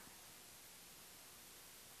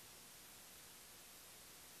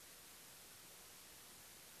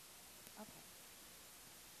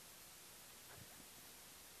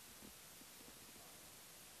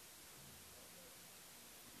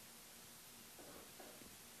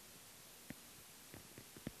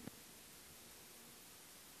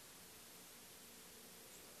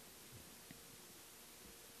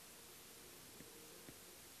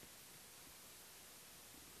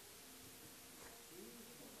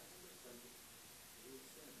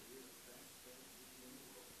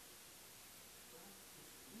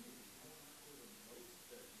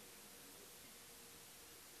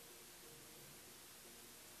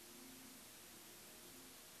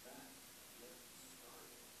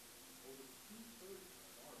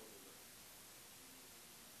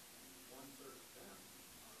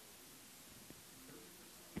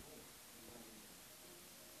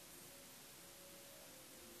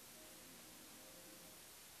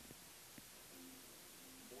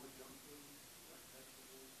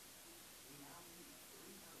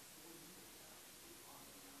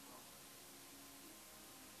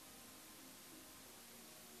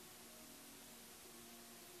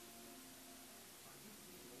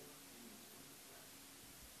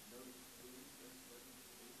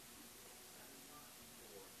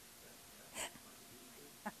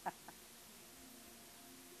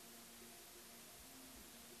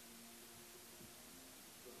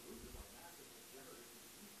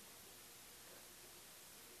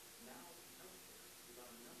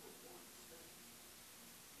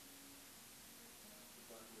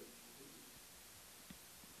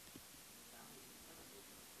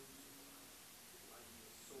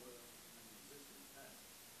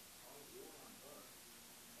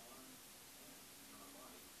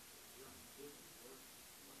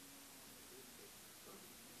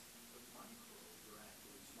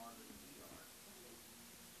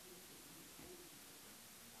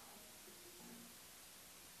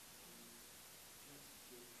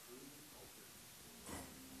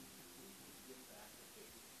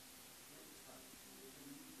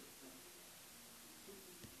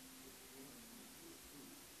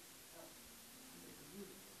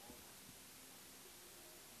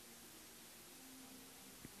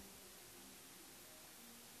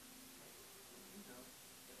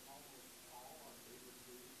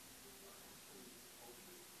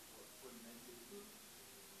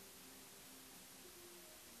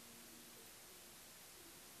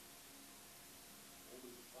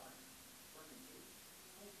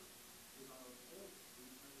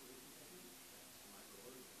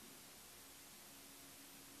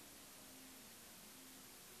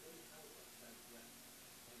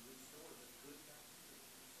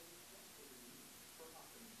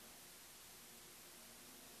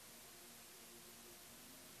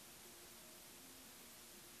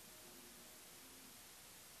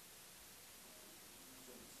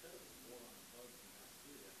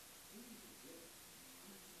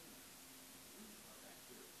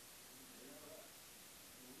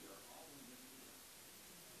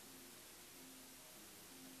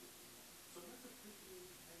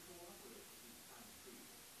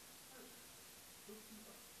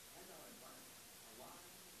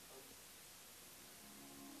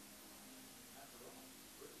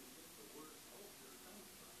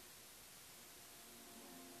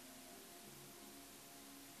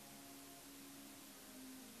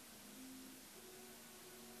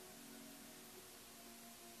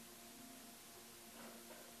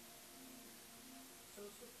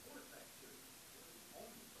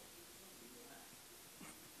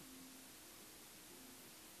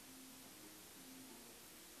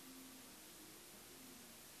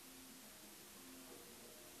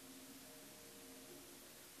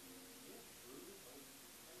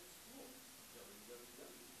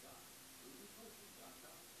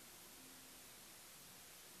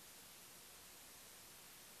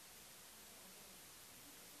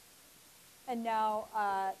 And now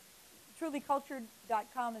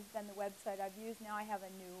trulycultured.com has been the website I've used. Now I have a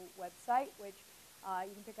new website, which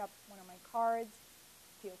you can pick up one of my cards.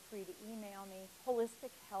 Feel free to email me,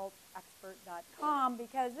 wholistichealthexpert.com,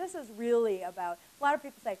 because this is really about, a lot of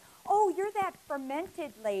people say, oh, you're that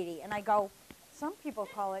fermented lady. And I go, some people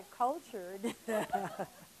call it cultured.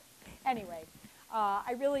 Anyway,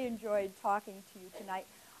 I really enjoyed talking to you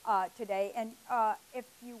today. And if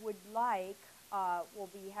you would like, we'll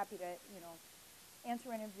be happy to,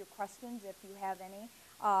 answer any of your questions if you have any.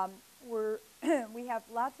 We have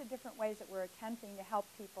lots of different ways that we're attempting to help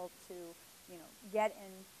people to, get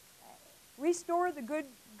in, restore the good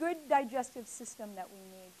digestive system that we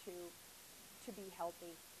need to be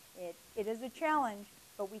healthy. It is a challenge,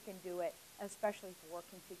 but we can do it, especially if we're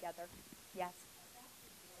working together. Yes?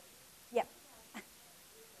 Yeah.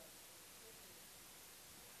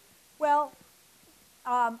 Well,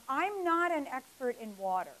 I'm not an expert in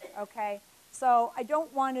water, okay? So I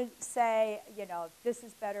don't want to say, this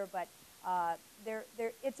is better, but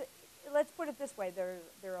let's put it this way. There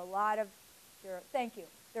are a lot of, thank you.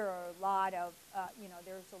 There are a lot of,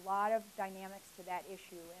 there's a lot of dynamics to that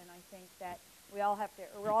issue, and I think that we're all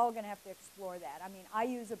going to have to explore that. I mean, I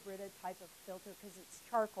use a Brita type of filter because it's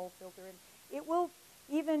charcoal filter, and it will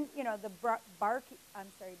even, the Berkey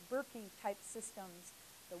type systems,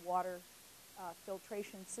 the water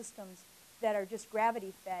filtration systems that are just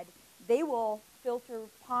gravity fed, they will filter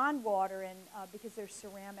pond water, and because they're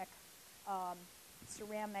ceramic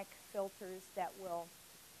filters that will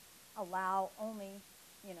allow only,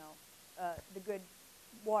 the good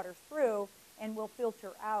water through, and will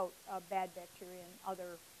filter out bad bacteria and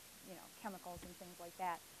other, chemicals and things like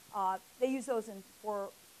that. They use those in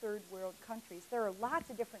third world countries. There are lots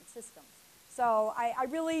of different systems. So I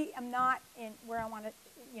really am not in where I want to,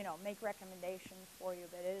 make recommendations for you,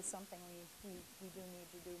 but it is something we do need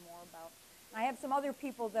to do more about. And I have some other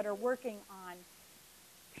people that are working on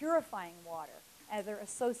purifying water, other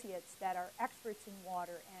associates that are experts in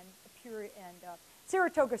water, and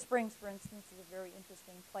Saratoga Springs, for instance, is a very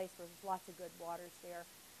interesting place where there's lots of good waters there.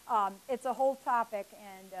 It's a whole topic,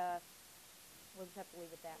 and we'll just have to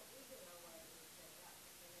leave it at that.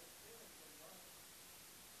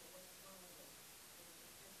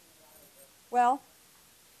 Well,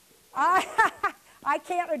 I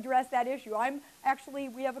can't address that issue.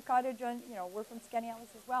 We have a cottage on, we're from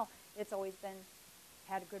Skaneateles as well. It's always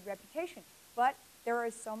had a good reputation. But there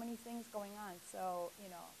are so many things going on. So,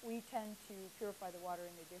 we tend to purify the water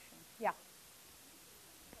in addition. Yeah.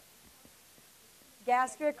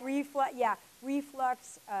 Gastric reflux,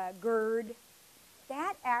 reflux, GERD.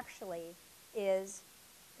 That actually is,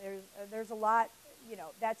 there's a lot,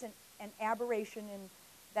 that's an aberration, and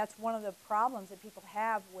that's one of the problems that people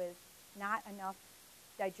have with not enough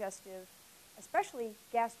digestive, especially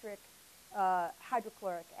gastric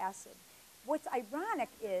hydrochloric acid. What's ironic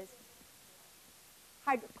is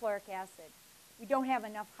hydrochloric acid. We don't have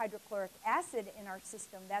enough hydrochloric acid in our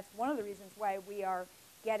system. That's one of the reasons why we are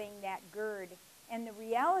getting that GERD. And the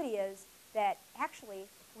reality is that actually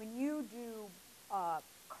when you do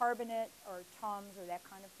carbonate or Tums or that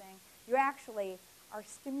kind of thing, you actually are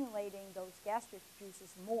stimulating those gastric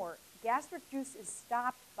juices more. Gastric juice is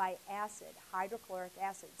stopped by acid, hydrochloric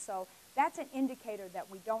acid. So that's an indicator that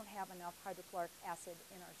we don't have enough hydrochloric acid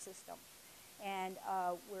in our system. And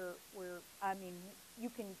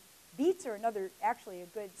beets are actually a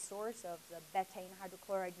good source of the betaine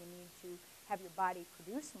hydrochloride you need to have your body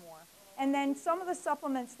produce more. And then some of the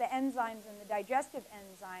supplements, the enzymes and the digestive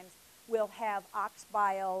enzymes, will have ox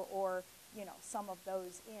bile or, some of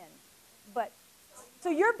those in. But so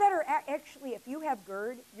you're better, actually, if you have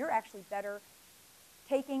GERD, you're actually better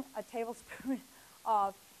taking a tablespoon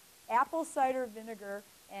of apple cider vinegar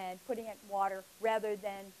and putting it in water rather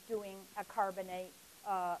than doing a carbonate,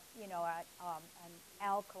 an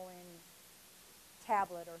alkaline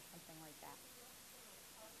tablet or something like that.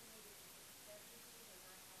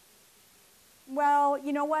 Well,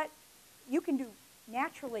 you know what? You can do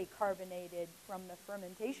naturally carbonated from the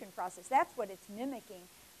fermentation process. That's what it's mimicking.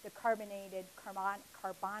 The carbonated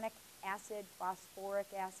carbonic acid,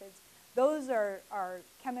 phosphoric acids, those are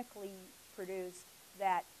chemically produced.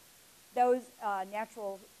 Those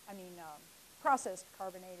processed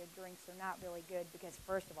carbonated drinks are not really good because,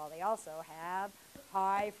 first of all, they also have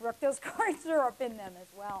high fructose corn syrup in them as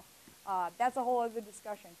well. That's a whole other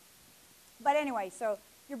discussion. But anyway, so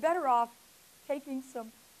you're better off taking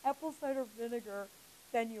some apple cider vinegar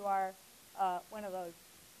than you are one of those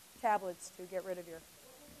tablets to get rid of your...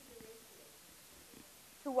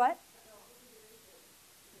 To what?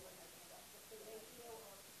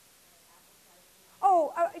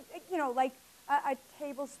 Oh, like A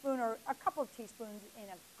tablespoon or a couple of teaspoons in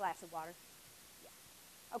a glass of water.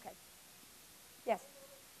 Yeah. Okay. Yes.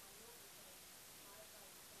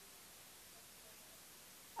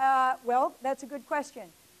 Well, that's a good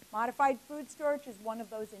question. Modified food starch is one of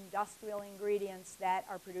those industrial ingredients that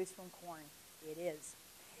are produced from corn. It is.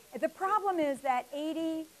 The problem is that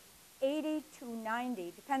 80 to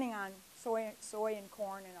 90, depending on soy and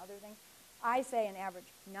corn and other things, I say an average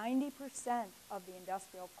 90% of the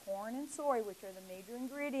industrial corn and soy, which are the major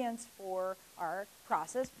ingredients for our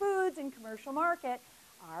processed foods in commercial market,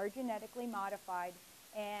 are genetically modified.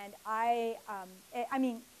 And I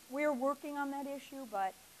mean, we're working on that issue,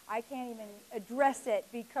 but I can't even address it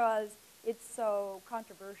because it's so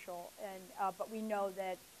controversial. And but we know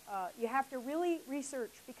that you have to really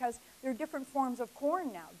research because there are different forms of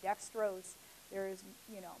corn now. Dextrose, there's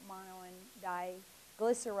mono and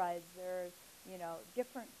diglycerides. There's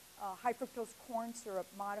different high fructose corn syrup,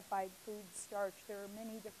 modified food starch. There are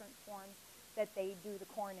many different forms that they do the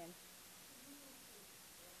corn in.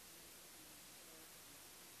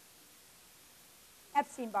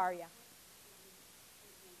 Epstein-Barr, yeah.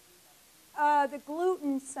 The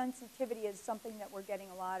gluten sensitivity is something that we're getting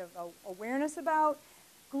a lot of awareness about.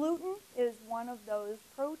 Gluten is one of those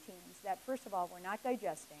proteins that, first of all, we're not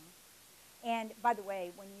digesting. And by the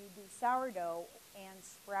way, when you do sourdough and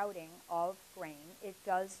sprouting of grain, it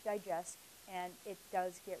does digest and it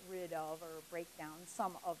does get rid of or break down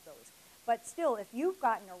some of those. But still, if you've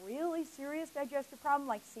gotten a really serious digestive problem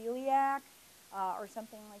like celiac or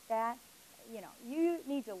something like that, you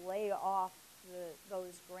need to lay off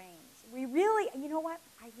those grains. We really, you know what?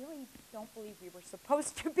 I really don't believe we were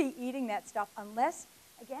supposed to be eating that stuff unless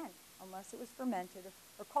it was fermented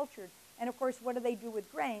or cultured. And of course, what do they do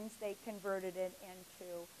with grains? They converted it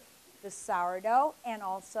into the sourdough and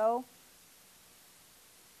also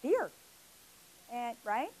beer, and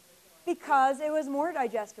right? Because it was more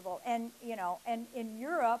digestible. And and in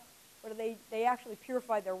Europe, what do they actually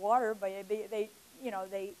purify their water by they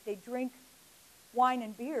drink wine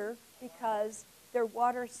and beer because their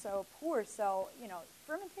water's so poor. So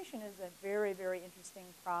fermentation is a very, very interesting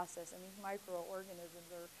process, and these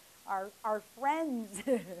microorganisms are our friends.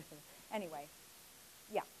 Anyway,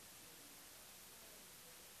 yeah.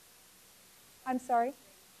 I'm sorry?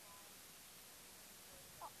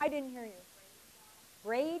 I didn't hear you.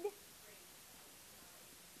 Braid?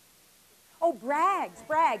 Oh, Bragg's,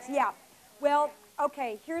 yeah. Well,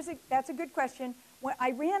 okay, that's a good question. When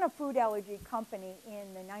I ran a food allergy company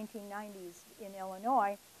in the 1990s in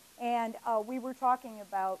Illinois, and we were talking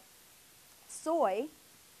about soy,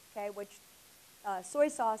 okay, which soy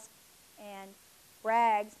sauce and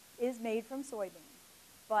Bragg's is made from soybeans.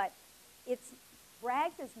 But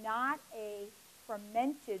Bragg's is not a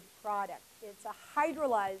fermented product. It's a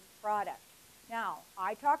hydrolyzed product. Now,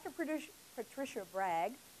 I talked to Patricia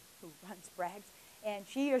Bragg, who runs Bragg's, and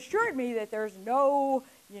she assured me that there's no,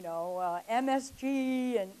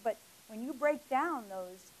 MSG, but when you break down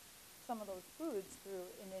some of those foods through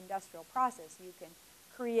an industrial process, you can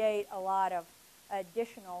create a lot of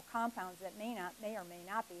additional compounds that may or may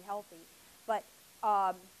not be healthy. But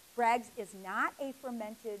Bragg's is not a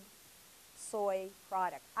fermented soy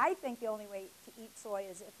product. I think the only way to eat soy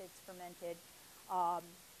is if it's fermented.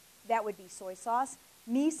 That would be soy sauce,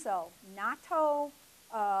 miso, natto,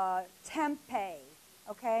 tempeh,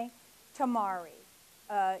 okay, tamari,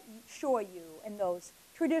 shoyu, and those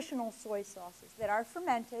traditional soy sauces that are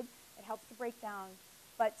fermented. It helps to break down,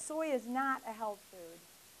 but soy is not a health food.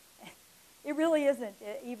 It really isn't,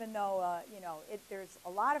 even though, there's a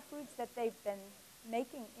lot of foods that they've been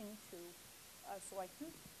making into soy.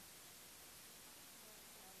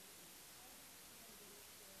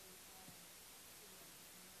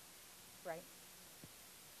 Right.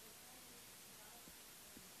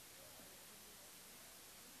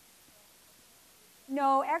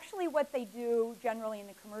 No, actually what they do generally in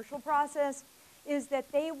the commercial process is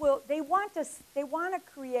that they want to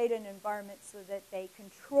create an environment so that they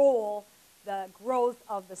control the growth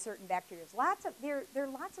of the certain bacteria. There are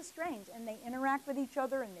lots of strains, and they interact with each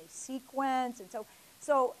other, and they sequence, and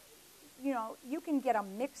so you can get a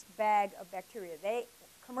mixed bag of bacteria.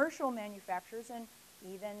 Commercial manufacturers and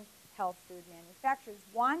even health food manufacturers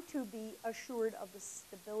want to be assured of the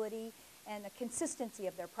stability and the consistency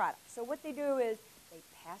of their product. So what they do is they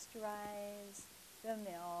pasteurize the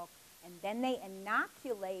milk, and then they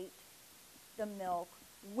inoculate the milk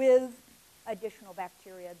with additional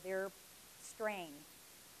bacteria, their strain,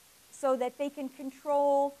 so that they can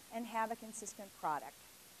control and have a consistent product.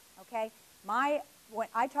 Okay? When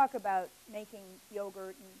I talk about making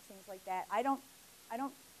yogurt and things like that, I don't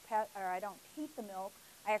heat the milk.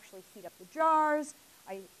 I actually heat up the jars.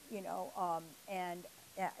 And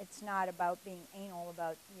it's not about being anal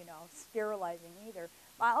about, sterilizing either.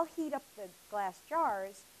 I'll heat up the glass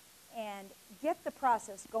jars and get the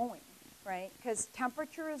process going, right? Because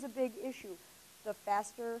temperature is a big issue. The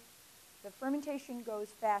fermentation goes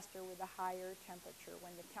faster with a higher temperature.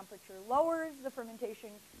 When the temperature lowers, the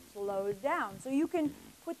fermentation slows down. So you can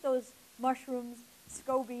put those mushrooms,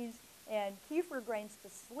 scobies, and kefir grains to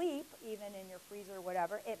sleep, even in your freezer or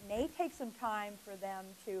whatever. It may take some time for them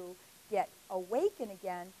to get awaken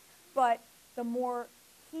again, but the more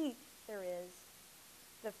heat there is,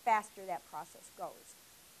 the faster that process goes.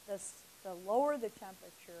 The lower the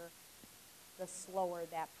temperature, the slower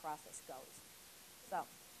that process goes. So,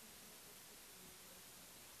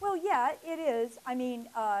 well, yeah, it is. I mean,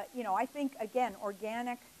 I think, again,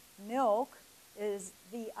 organic milk is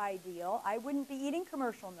the ideal. I wouldn't be eating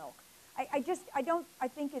commercial milk. I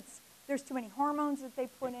think there's too many hormones that they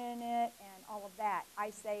put in it and all of that. I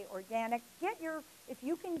say organic. If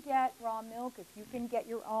you can get raw milk, if you can get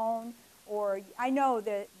your own, or I know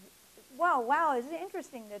that, wow, isn't it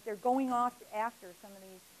interesting that they're going off after some of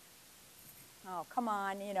these, oh, come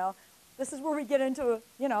on, this is where we get into,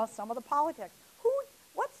 some of the politics.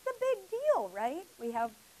 What's the big deal, right?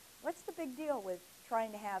 What's the big deal with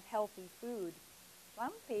trying to have healthy food?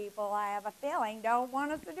 Some people, I have a feeling, don't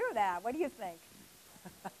want us to do that. What do you think?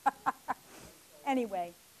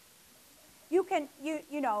 Anyway,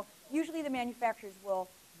 usually the manufacturers will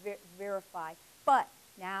verify, but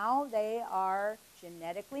now they are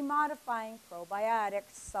genetically modifying probiotic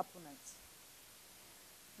supplements.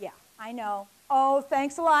 Yeah, I know. Oh,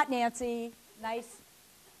 thanks a lot, Nancy. Nice.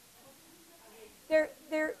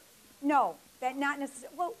 No, that not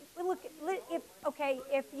necessarily. Well, look,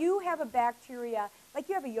 if you have a bacteria, like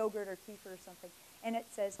you have a yogurt or kefir or something, and it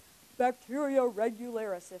says Bacteria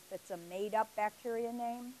regularis, if it's a made-up bacteria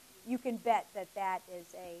name, you can bet that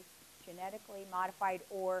is a genetically modified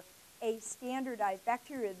or a standardized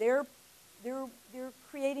bacteria. They're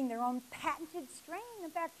creating their own patented strain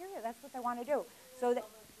of bacteria. That's what they want to do. So that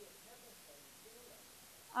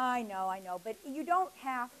I know, but you don't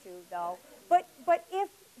have to though. But if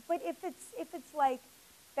it's like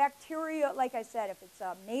bacteria, like I said, if it's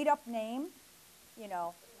a made-up name,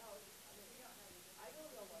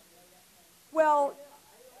 Well,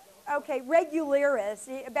 okay, regularis,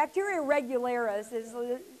 Bacteria regularis is,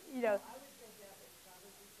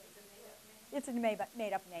 it's a made-up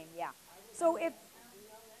name, yeah. So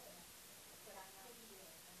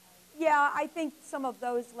I think some of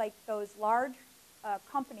those, like those large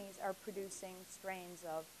companies are producing strains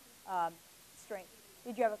of,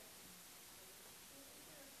 Did you have a?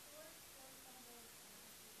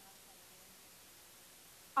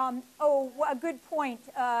 A good point.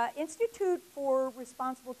 Institute for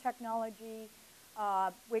Responsible Technology,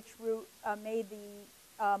 which made the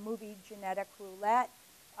movie Genetic Roulette,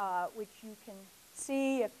 which you can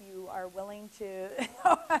see if you are willing to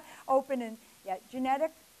open and,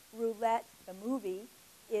 Genetic Roulette, the movie,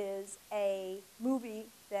 is a movie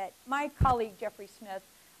that my colleague Jeffrey Smith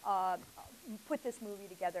put this movie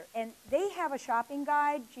together. And they have a shopping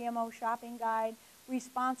guide, GMO shopping guide,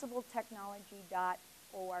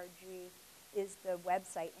 responsibletechnology.org is the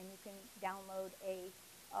website, and you can download a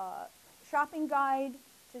shopping guide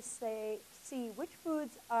to see which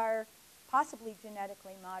foods are possibly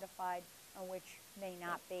genetically modified and which may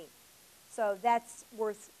not be. So that's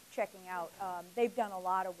worth checking out. They've done a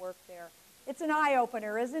lot of work there. It's an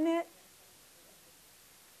eye-opener, isn't it?